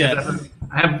second. Yes.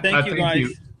 Thank you, guys.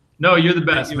 No, you're the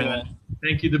best, man.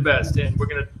 Thank you, the best. And we're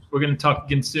gonna talk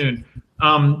again soon.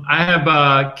 I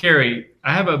have Carrie.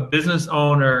 I have a business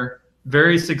owner.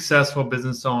 Very successful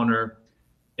business owner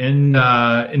in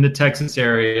the Texas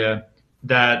area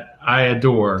that I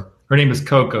adore. Her name is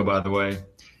Coco, by the way,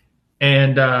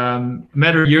 and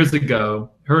met her years ago.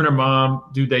 Her and her mom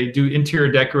do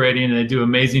interior decorating, and they do an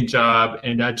amazing job.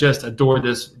 And I just adore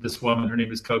this woman. Her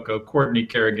name is Coco, Courtney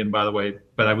Kerrigan, by the way,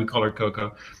 but we call her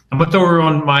Coco. I'm gonna throw her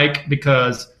on mic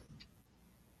because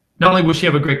not only will she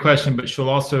have a great question, but she'll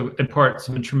also impart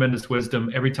some tremendous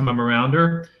wisdom every time I'm around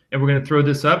her. And we're going to throw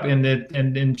this up. And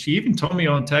then she even told me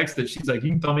on text that she's like, you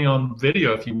can throw me on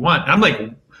video if you want. And I'm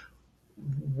like,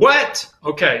 what?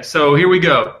 Okay, so here we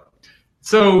go.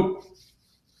 So,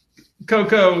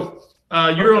 Coco,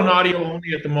 you're on audio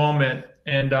only at the moment.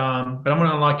 And but I'm going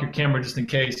to unlock your camera just in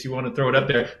case you want to throw it up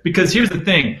there. Because here's the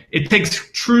thing. It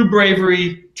takes true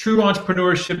bravery, true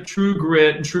entrepreneurship, true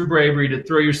grit, and true bravery to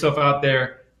throw yourself out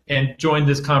there and join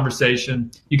this conversation.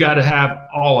 You got to have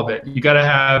all of it. You got to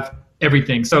have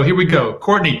everything. So here we go.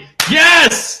 Courtney.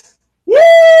 Yes! Woo!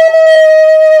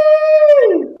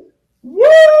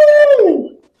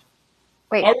 Woo!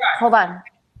 Wait, hold on.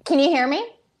 Can you hear me?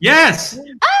 Yes.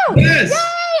 Oh, yes. Yay,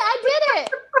 I did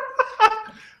it.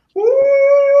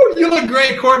 Woo! You look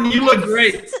great, Courtney. You look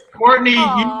great.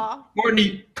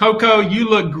 Courtney, Coco, you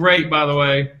look great, by the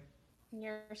way.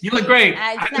 You look great.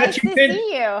 It's nice to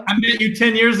see you. I met you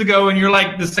 10 years ago, and you're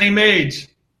like the same age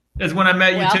as when I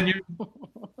met you 10 years ago.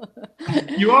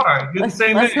 You are. You're the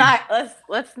same age.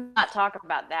 Let's not talk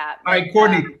about that. All right,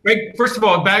 Courtney. First of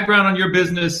all, background on your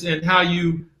business and how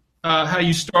you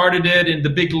started it and the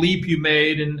big leap you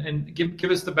made, and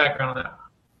give us the background on that.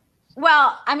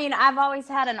 Well, I mean, I've always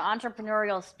had an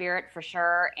entrepreneurial spirit for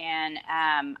sure, and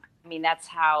I mean that's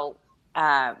how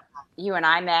you and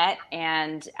I met,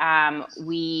 and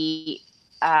we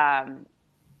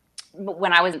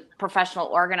when I was a professional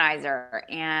organizer,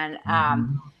 and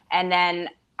then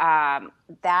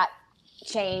that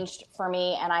changed for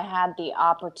me, and I had the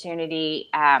opportunity,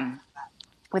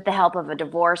 with the help of a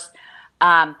divorce,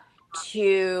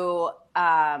 to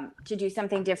do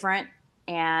something different,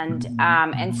 and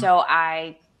so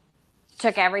I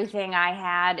took everything I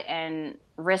had and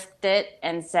risked it,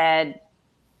 and said,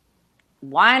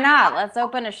 "Why not? Let's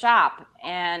open a shop,"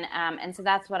 and so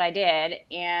that's what I did,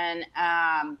 and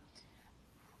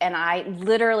I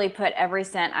literally put every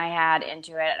cent I had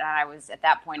into it. And I was at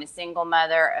that point a single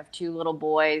mother of 2 little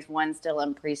boys, one still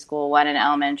in preschool, one in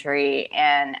elementary.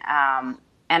 And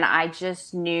I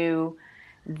just knew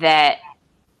that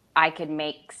I could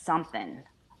make something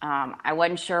I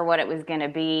wasn't sure what it was going to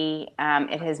be.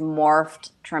 It has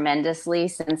morphed tremendously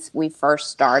since we first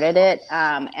started it.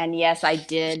 And yes, I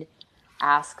did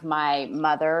ask my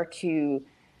mother to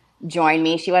join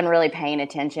me. She wasn't really paying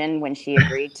attention when she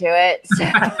agreed to it. So.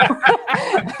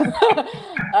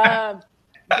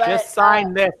 Just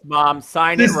sign this, Mom.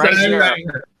 Sign it right here.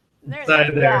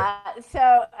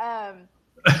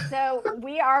 So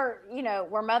we are,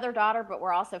 we're mother-daughter, but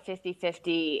we're also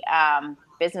 50-50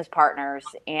 business partners.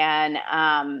 And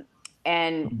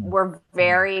we're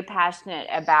very passionate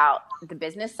about the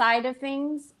business side of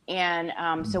things. And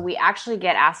so we actually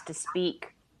get asked to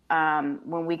speak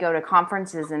when we go to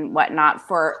conferences and whatnot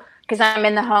because I'm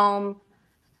in the home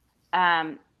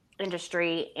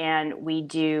industry, and we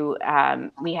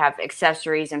have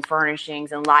accessories and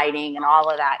furnishings and lighting and all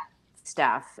of that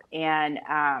stuff. And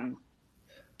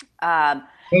Coco,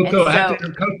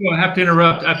 I have to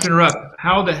interrupt.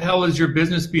 How the hell is your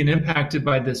business being impacted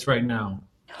by this right now?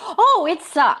 Oh, it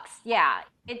sucks. Yeah.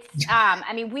 It's,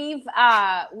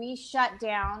 we shut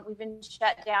down. We've been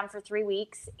shut down for 3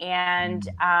 weeks, and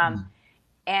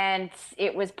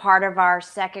it was part of our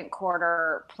second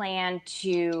quarter plan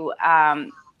to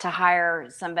hire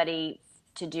somebody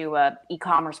to do a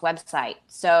e-commerce website.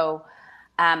 So,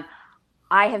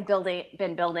 I have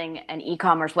been building an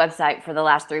e-commerce website for the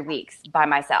last 3 weeks by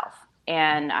myself,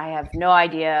 and I have no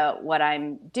idea what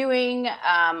I'm doing.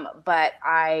 But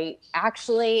I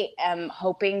actually am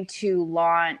hoping to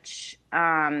launch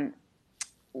part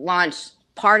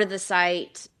of the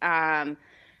site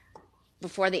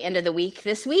before the end of the week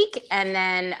this week, and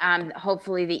then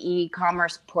hopefully the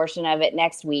e-commerce portion of it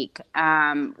next week.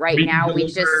 Right now,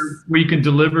 we can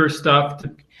deliver stuff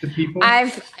to people.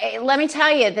 Let me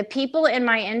tell you, the people in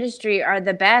my industry are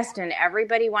the best, and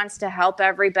everybody wants to help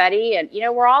everybody. And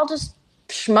we're all just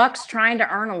schmucks trying to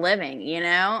earn a living,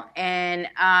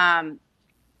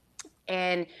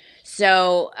 and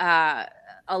so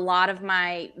a lot of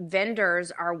my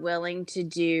vendors are willing to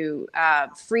do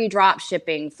free drop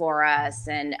shipping for us.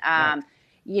 And,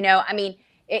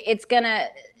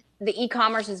 the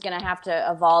e-commerce is going to have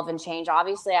to evolve and change.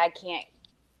 Obviously, I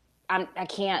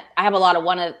have a lot of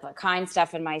one-of-a-kind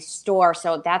stuff in my store,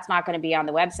 so that's not going to be on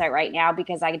the website right now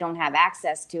because I don't have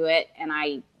access to it, and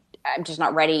I'm just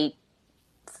not ready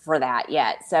for that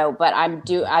yet. So, but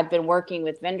I've been working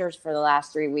with vendors for the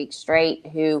last 3 weeks straight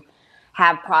who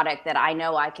have product that I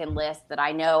know I can list, that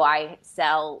I know I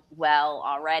sell well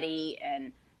already,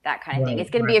 and that kind of thing. It's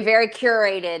going to be a very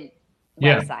curated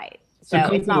website. So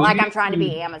Coco, it's not like I'm trying to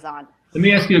be Amazon. Let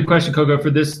me ask you a question, Coco. For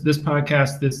this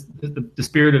podcast, the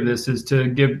spirit of this is to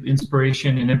give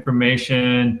inspiration and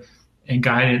information and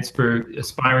guidance for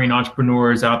aspiring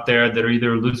entrepreneurs out there that are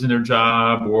either losing their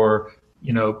job or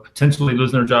potentially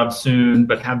losing their job soon,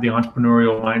 but have the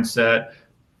entrepreneurial mindset.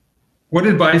 What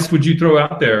advice would you throw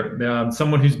out there?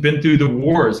 Someone who's been through the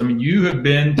wars. I mean, you have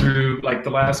been through like the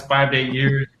last 5 to 8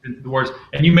 years the wars,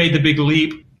 and you made the big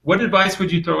leap. What advice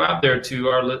would you throw out there to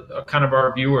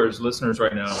our viewers, listeners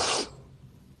right now?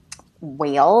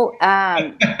 Well,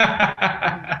 I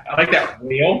like that.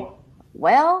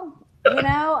 Well,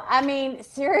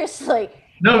 seriously.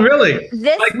 No, really.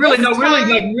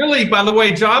 Really. By the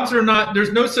way, jobs are not.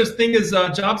 There's no such thing as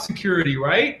job security,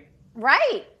 right?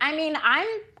 Right.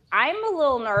 I'm a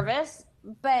little nervous,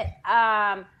 but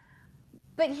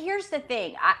here's the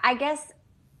thing. I guess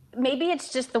maybe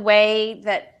it's just the way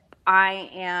that I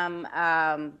am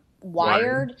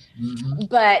wired, mm-hmm.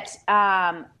 But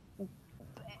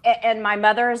and my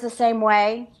mother is the same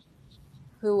way.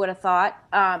 Who would have thought?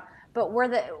 But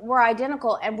we're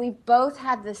identical, and we both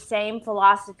had the same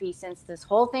philosophy since this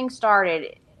whole thing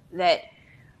started. That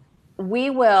we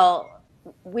will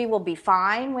be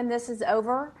fine when this is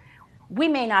over. We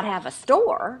may not have a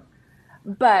store,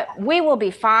 but we will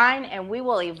be fine, and we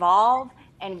will evolve,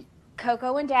 and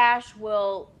Coco and Dash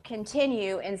will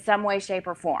continue in some way, shape,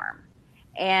 or form.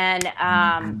 And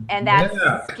that's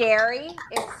scary.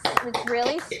 It's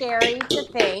really scary to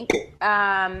think.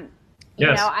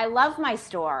 Yes. I love my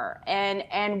store,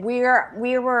 and we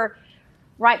were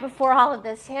right before all of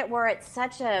this hit. We're at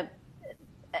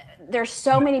there's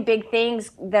so many big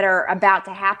things that are about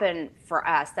to happen for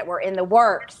us that were in the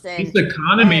works. And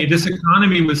this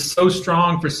economy was so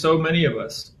strong for so many of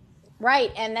us. Right.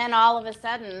 And then all of a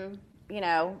sudden,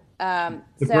 I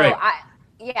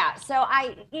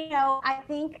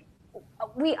think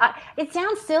it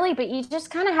sounds silly, but you just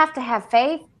kind of have to have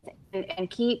faith and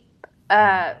keep,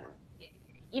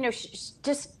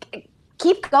 just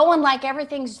keep going like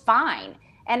everything's fine.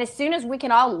 And as soon as we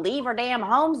can all leave our damn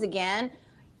homes again,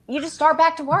 you just start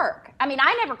back to work. I mean,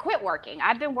 I never quit working.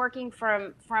 I've been working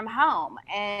from home,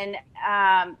 and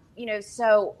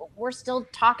so we're still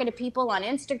talking to people on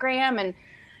Instagram, and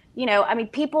I mean,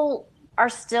 people are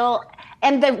still.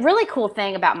 And the really cool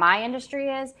thing about my industry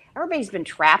is everybody's been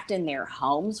trapped in their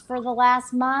homes for the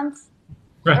last month.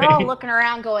 Right. They're all looking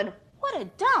around, going, "What a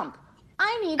dump!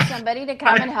 I need somebody to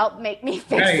come and help make me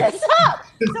fix this up."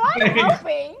 So I'm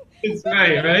hoping. It's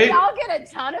right. I'll get a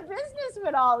ton of business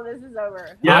when all of this is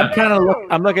over. Yeah,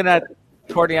 I'm looking at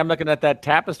Courtney. I'm looking at that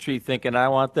tapestry, thinking I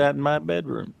want that in my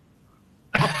bedroom.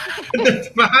 That's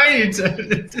behind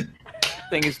you.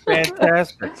 Thing is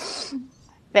fantastic.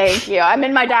 Thank you. I'm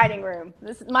in my dining room.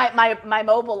 This is my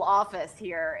mobile office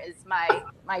here is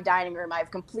my dining room. I've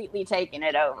completely taken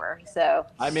it over. So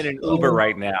I'm in an Uber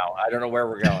right now. I don't know where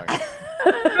we're going.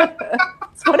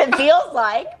 That's what it feels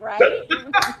like, right?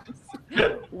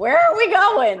 Where are we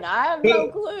going? I have no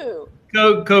clue.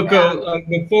 Coco,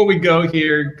 before we go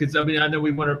here, because I know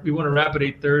we want to wrap at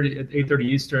 8:30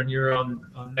 Eastern. You're on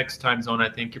next time zone. I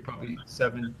think you're probably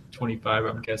 7:25.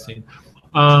 I'm guessing.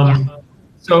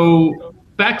 So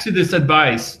back to this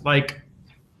advice. Like,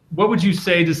 what would you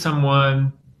say to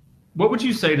someone? What would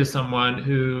you say to someone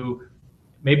who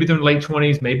maybe they're in late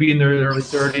 20s, maybe in their early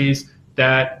 30s,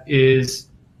 that is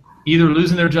either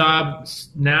losing their job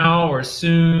now or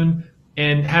soon,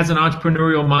 and has an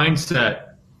entrepreneurial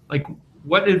mindset? Like,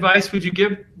 what advice would you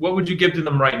give? What would you give to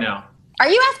them right now? Are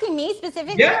you asking me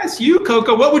specifically? Yes, you,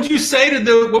 Coco. What would you say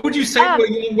to what would you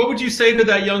say to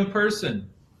that young person?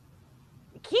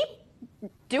 Keep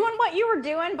doing what you were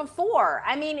doing before.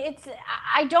 I mean,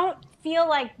 I don't feel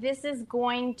like this is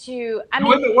going to. I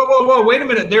mean, whoa, wait a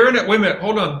minute. They're in it. Wait a minute.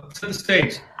 Hold on. Set the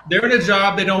stage. They're in a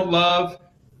job they don't love.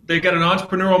 They got an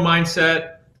entrepreneurial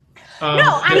mindset.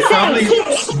 No, I'm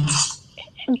saying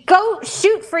go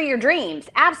shoot for your dreams.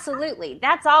 Absolutely.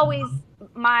 That's always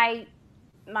my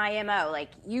MO.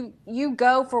 Like you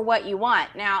go for what you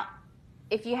want. Now,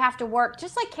 if you have to work,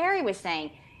 just like Carrie was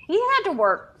saying, he had to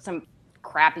work some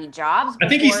crappy jobs. I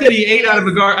think he said he ate out of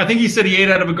a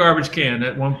garbage can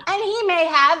at one point. And he may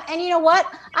have. And you know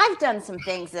what? I've done some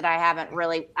things that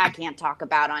I can't talk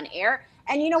about on air.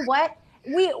 And you know what?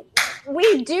 We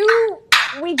do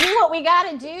what we got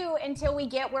to do until we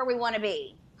get where we want to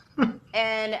be.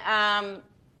 And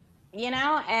you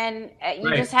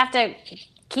just have to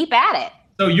keep at it.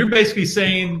 So you're basically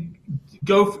saying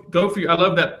go for your, I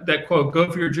love that quote,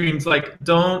 go for your dreams. Like,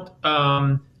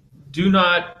 do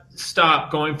not stop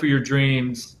going for your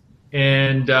dreams,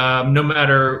 and no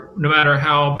matter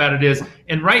how bad it is.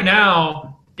 And right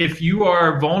now, if you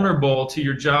are vulnerable to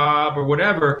your job or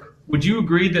whatever, would you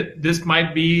agree that this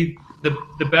might be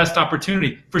the best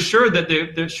opportunity? For sure that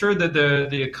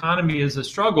the economy is a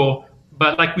struggle,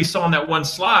 but like we saw on that one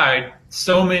slide,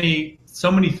 so many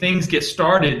things get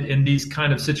started in these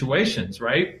kind of situations,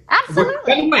 right?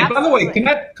 Absolutely. By the way,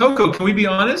 Coco, can we be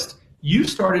honest? You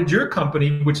started your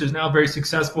company, which is now very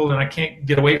successful, and I can't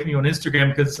get away from you on Instagram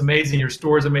because it's amazing. Your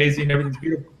store is amazing. Everything's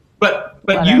beautiful. But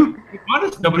you,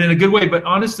 honestly, no, but in a good way. But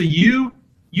honestly, you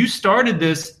started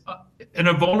this in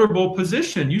a vulnerable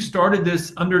position. You started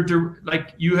this under,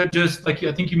 like you had just, like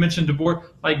I think you mentioned divorce.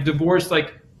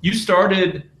 Like you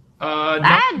started.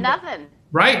 I had nothing.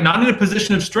 Right, not in a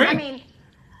position of strength. I mean,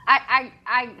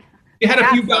 I you had a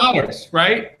few dollars,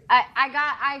 right? I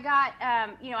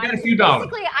got a few dollars.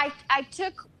 Basically, I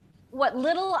took what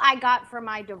little I got from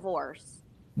my divorce,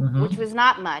 mm-hmm. which was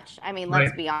not much. I mean,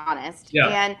 let's be honest.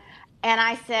 Yeah. And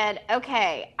I said,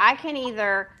 okay, I can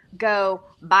either go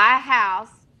buy a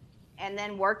house and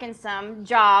then work in some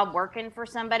job, working for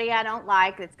somebody I don't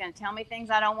like, that's going to tell me things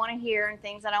I don't want to hear and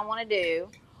things I don't want to do,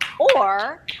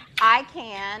 or I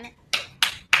can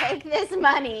take this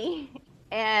money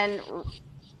and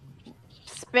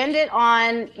spend it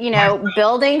on,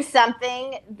 building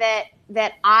something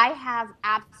that I have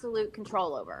absolute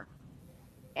control over,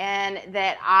 and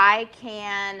that I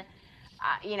can,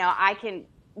 I can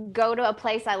go to a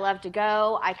place I love to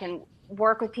go. I can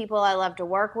work with people I love to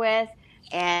work with,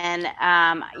 and,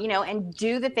 and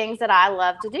do the things that I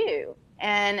love to do.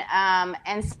 And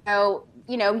so,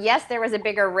 yes, there was a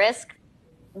bigger risk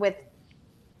with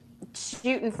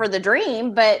shooting for the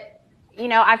dream, but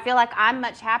I feel like I'm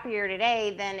much happier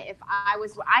today than if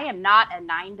I am not a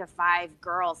 9-to-5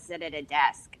 girl sit at a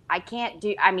desk.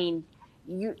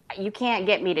 You can't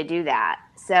get me to do that.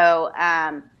 So,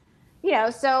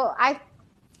 so I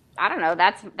don't know.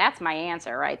 That's my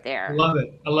answer right there. I love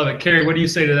it. Carrie, what do you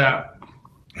say to that?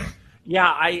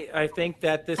 Yeah, I think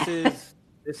that this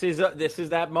is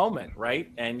that moment,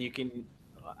 right? And you can,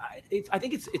 I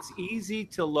think it's easy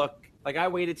to look Like I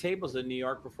waited tables in New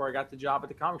York before I got the job at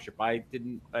the comic strip. I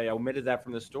omitted that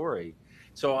from the story.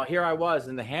 So here I was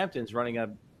in the Hamptons running a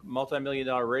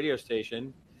multi-million-dollar radio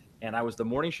station, and I was the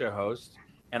morning show host,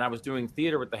 and I was doing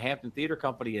theater with the Hampton Theater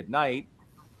Company at night,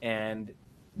 and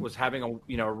was having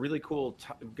a really cool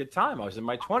good time. I was in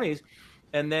my 20s,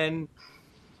 and then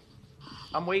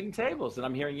I'm waiting tables, and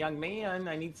I'm hearing, young man,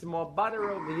 I need some more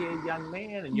butter over here, young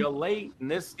man, and you're late,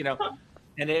 and this,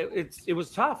 and it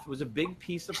was tough. It was a big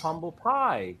piece of humble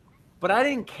pie, but I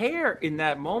didn't care in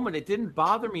that moment. It didn't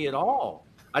bother me at all.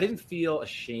 I didn't feel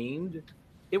ashamed.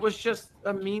 It was just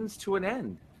a means to an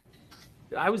end.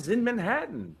 I was in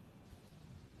Manhattan,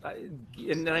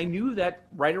 and I knew that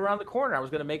right around the corner I was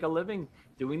going to make a living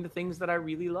doing the things that I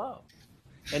really love.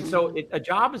 And so a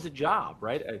job is a job,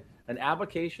 right? An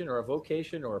avocation or a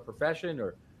vocation or a profession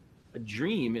or a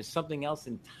dream is something else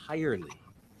entirely.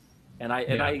 And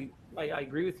I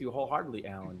agree with you wholeheartedly,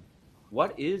 Alan.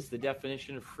 What is the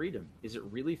definition of freedom? Is it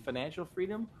really financial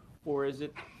freedom, or is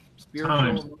it spiritual,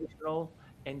 emotional,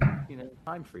 and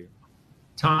time freedom?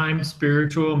 Time,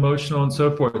 spiritual, emotional, and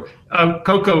so forth.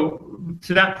 Coco,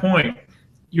 to that point,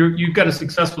 you've got a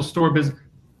successful store business.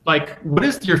 Like, what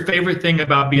is your favorite thing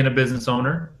about being a business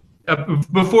owner?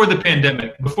 Before the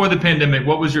pandemic,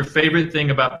 what was your favorite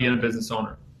thing about being a business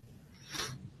owner?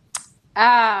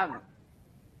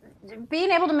 Being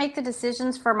able to make the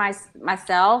decisions for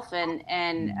myself and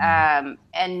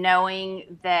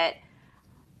knowing that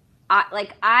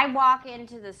I walk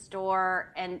into the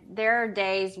store and there are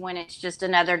days when it's just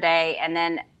another day. And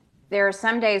then there are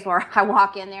some days where I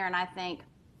walk in there and I think,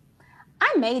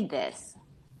 I made this.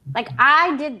 Like,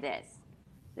 I did this.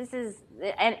 This is,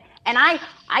 and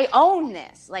I own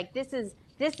this. Like, this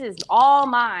is all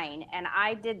mine, and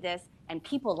I did this, and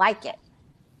people like it.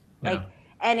 Like,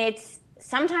 and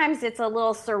sometimes it's a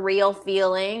little surreal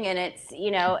feeling, and it's,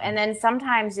 and then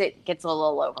sometimes it gets a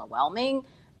little overwhelming,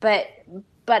 but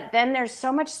then there's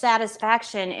so much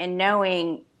satisfaction in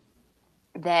knowing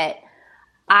that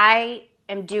I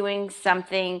am doing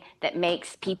something that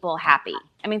makes people happy.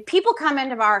 I mean, people come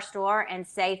into our store and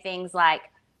say things like,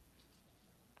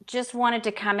 just wanted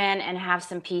to come in and have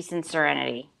some peace and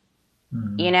serenity.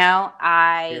 Mm-hmm.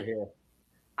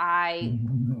 I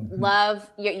love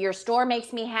your store,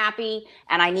 makes me happy,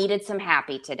 and I needed some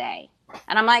happy today.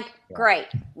 And I'm like, great,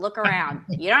 look around.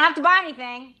 You don't have to buy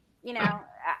anything.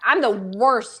 I'm the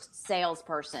worst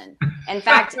salesperson. In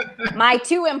fact, my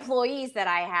 2 employees that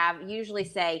I have usually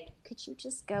say, could you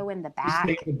just go in the back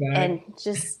and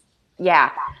just,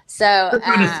 yeah. So we're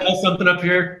trying to sell something up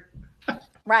here.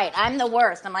 Right. I'm the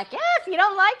worst. I'm like, yeah, if you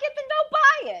don't like it, then don't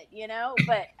buy it,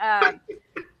 but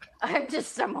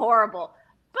I'm horrible.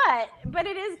 But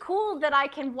it is cool that I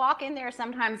can walk in there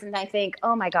sometimes and I think,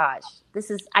 oh my gosh,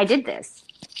 I did this.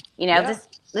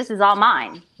 This is all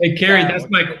mine. Hey, Carrie,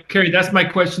 that's my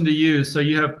question to you. So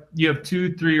you have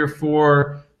 2, 3, or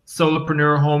 4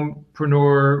 solopreneur,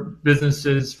 homepreneur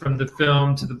businesses, from the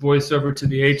film to the voiceover to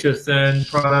the HSN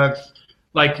product.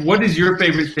 Like, what is your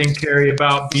favorite thing, Carrie,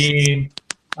 about being?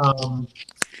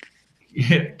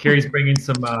 Carrie's bringing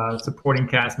some supporting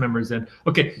cast members in.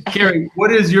 Okay, Carrie, what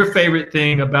is your favorite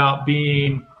thing about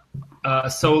being a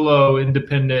solo,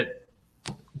 independent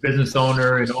business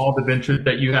owner and all the ventures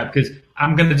that you have? Because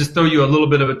I'm going to just throw you a little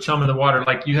bit of a chum in the water.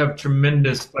 Like, you have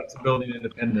tremendous flexibility and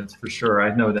independence, for sure.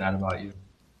 I know that about you.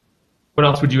 What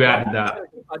else would you add to that?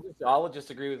 I'll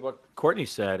just agree with what Courtney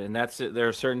said, and that's it. There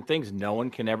are certain things no one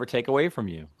can ever take away from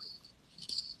you.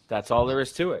 That's all there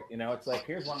is to it. It's like,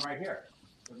 here's one right here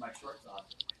with my shorts on.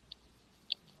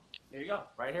 Here you go,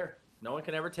 right here. No one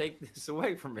can ever take this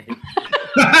away from me.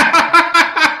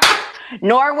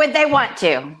 Nor would they want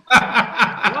to.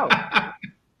 No.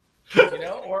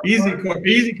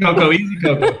 Easy, Coco.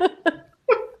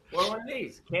 Or one of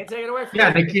these. Can't take it away from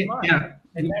me. They can't. Yeah.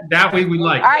 And that way we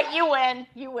like. All right, you win.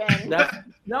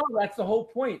 That's the whole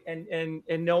point. And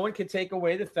no one can take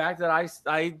away the fact that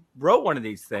I wrote one of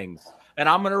these things. And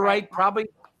I'm going to write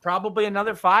probably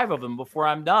another 5 of them before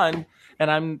I'm done. And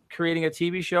I'm creating a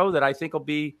TV show that I think will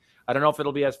be, I don't know if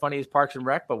it'll be as funny as Parks and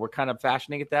Rec, but we're kind of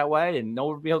fashioning it that way. And no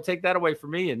one will be able to take that away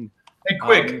from me. And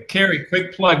hey, Carrie,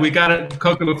 quick plug. We got it,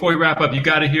 Coco, before we wrap up, you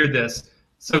got to hear this.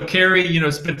 So Carrie,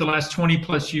 spent the last 20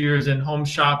 plus years in home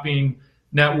shopping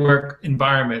network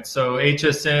environment. So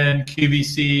HSN,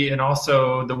 QVC, and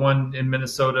also the one in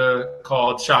Minnesota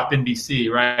called Shop NBC,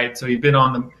 right? So he's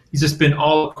just been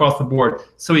all across the board.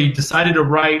 So he decided to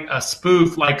write a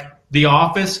spoof, like The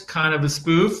Office, kind of a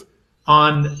spoof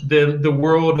on the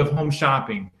world of home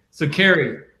shopping. So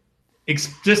Carrie,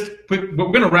 we're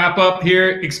going to wrap up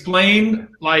here. Explain,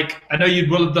 I know you'd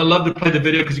love to play the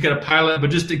video because you got a pilot, but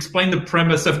just explain the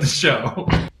premise of the show.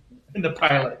 in the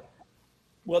pilot?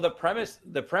 Well, the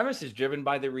premise is driven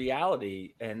by the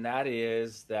reality, and that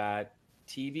is that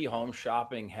TV home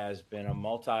shopping has been a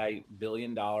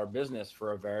multi-billion-dollar business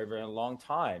for a very, very long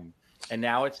time, and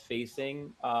now it's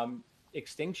facing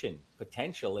extinction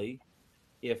potentially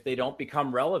if they don't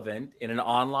become relevant in an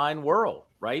online world,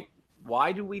 right?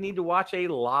 Why do we need to watch a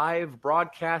live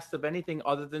broadcast of anything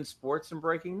other than sports and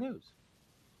breaking news?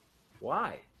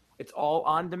 Why? It's all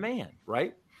on demand,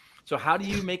 right? So how do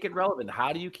you make it relevant?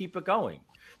 How do you keep it going?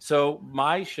 So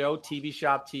my show,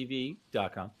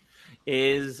 tvshoptv.com,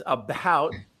 is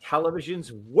about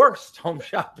television's worst home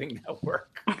shopping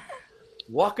network,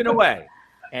 walking away.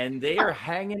 And they are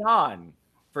hanging on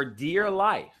for dear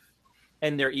life.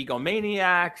 And they're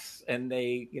egomaniacs. And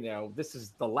they, this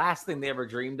is the last thing they ever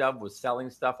dreamed of, was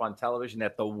selling stuff on television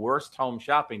at the worst home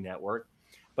shopping network.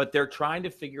 But they're trying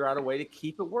to figure out a way to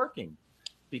keep it working,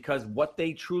 because what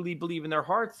they truly believe in their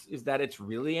hearts is that it's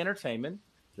really entertainment,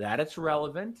 that it's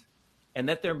relevant, and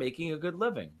that they're making a good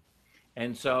living.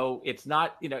 And so it's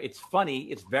not, it's funny.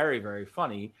 It's very, very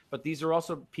funny. But these are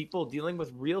also people dealing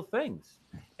with real things.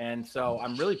 And so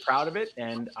I'm really proud of it.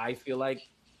 And I feel like,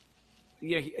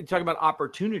 talking about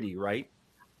opportunity, right?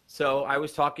 So I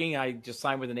just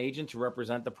signed with an agent to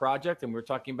represent the project, and we were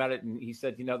talking about it. And he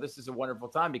said, this is a wonderful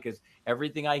time, because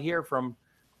everything I hear from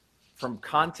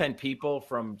content people,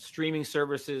 from streaming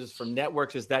services, from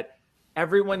networks, is that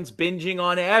everyone's binging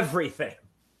on everything.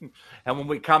 And when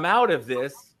we come out of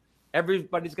this,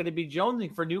 everybody's going to be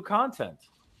jonesing for new content.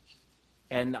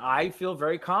 And I feel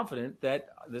very confident that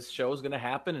this show is going to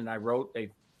happen. And I wrote a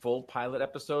full pilot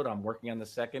episode. I'm working on the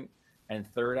second and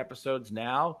third episodes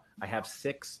now. I have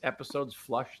 6 episodes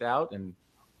flushed out, and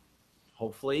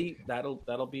hopefully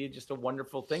that'll be just a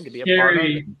wonderful thing to be a part of.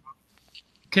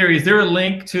 Carrie, is there a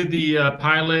link to the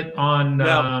pilot on?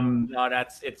 No,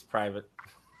 it's private.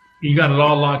 You got it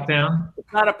all locked down?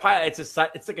 It's not a pilot. It's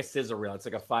like a sizzle reel. It's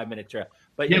like a 5-minute trailer.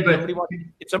 But if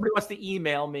somebody wants to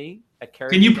email me at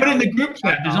Carrie. Can you put it in the group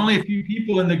chat? There's only a few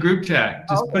people in the group chat.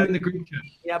 Just put it in the group chat.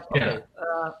 Yep. Okay. Yeah.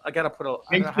 I gotta put a.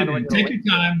 Take your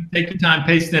time. Take your time.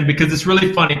 Paste it in, because it's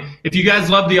really funny. If you guys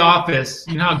love The Office,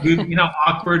 you know how good,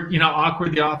 awkward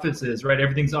The Office is, right?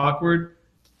 Everything's awkward.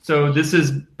 So this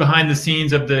is behind the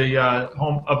scenes of the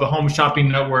home shopping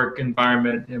network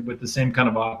environment, and with the same kind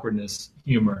of awkwardness,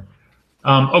 humor.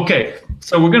 Okay,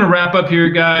 so we're gonna wrap up here,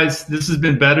 guys. This has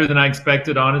been better than I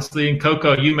expected, honestly. And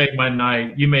Coco, you made my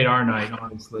night. You made our night,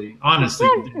 honestly.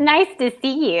 Nice to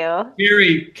see you.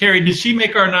 Carrie, did she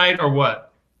make our night or what?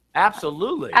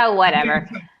 Absolutely. Oh, whatever.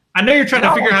 I know you're trying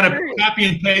to figure out how to copy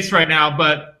and paste right now,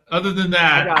 but other than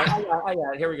that, I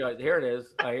got it. Here we go. Here it is.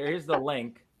 Here's the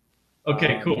link.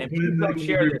 Okay, cool. And please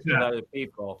share this with other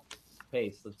people.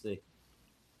 Paste. Let's see.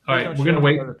 All right, we're gonna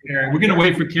wait for Carrie. We're gonna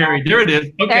wait for Carrie. There it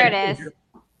is. Okay. There it is.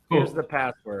 Cool. Here's the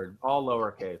password, all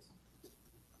lowercase.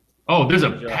 Oh, there's a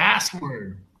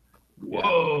password.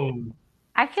 Whoa.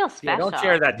 I feel special. Yeah, don't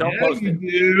share that. Don't post it.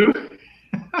 Do.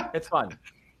 It's fun.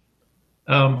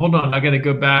 Hold on. I got to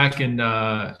go back and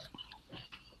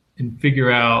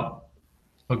figure out.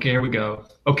 Okay, here we go.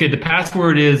 Okay, the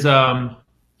password is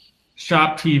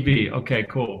Shop TV. Okay,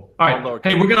 cool. All right.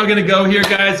 Hey, we're gonna go here,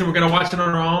 guys, and we're gonna watch it on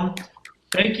our own.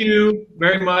 Thank you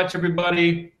very much,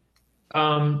 everybody.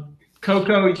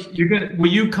 Coco, will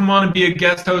you come on and be a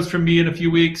guest host for me in a few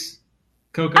weeks?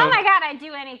 Coco. Oh my God, I'd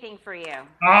do anything for you.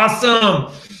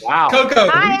 Awesome. Wow. Coco.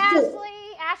 Hi,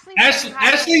 Ashley.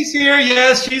 Ashley's here.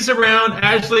 Yes, she's around.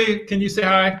 Ashley, can you say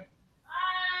hi?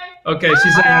 Hi. Okay,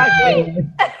 she's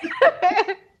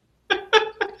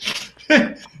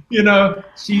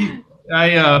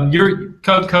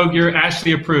you're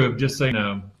Ashley approved, just so you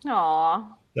know. Aw.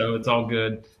 So it's all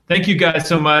good. Thank you guys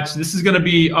so much. This is going to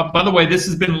be. By the way, this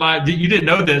has been live. You didn't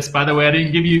know this, by the way. I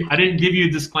didn't give you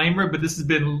a disclaimer, but this has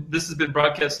been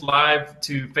broadcast live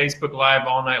to Facebook Live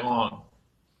all night long.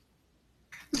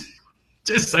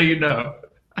 Just so you know.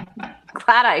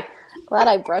 Glad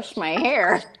I brushed my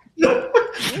hair. Now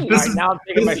I'm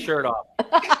taking my shirt off.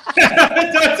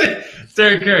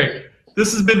 Sarah Carey,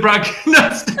 this has been broadcast. No,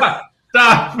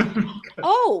 stop.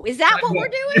 Oh, is that what we're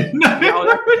doing? No,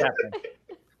 that's happening.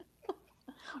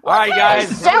 All right,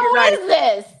 guys. What is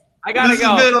this? I gotta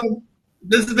go.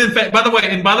 This has been. By the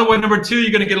way, number 2,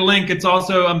 you're gonna get a link. It's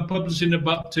also I'm publishing it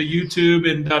up to YouTube.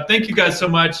 And thank you guys so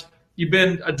much. You've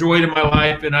been a joy to my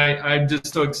life, and I'm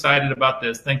just so excited about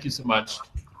this. Thank you so much.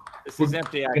 This is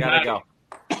empty. I gotta go.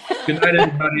 Good night,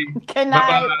 everybody. Good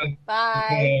night. Bye-bye. Bye.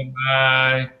 Okay,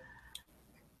 bye.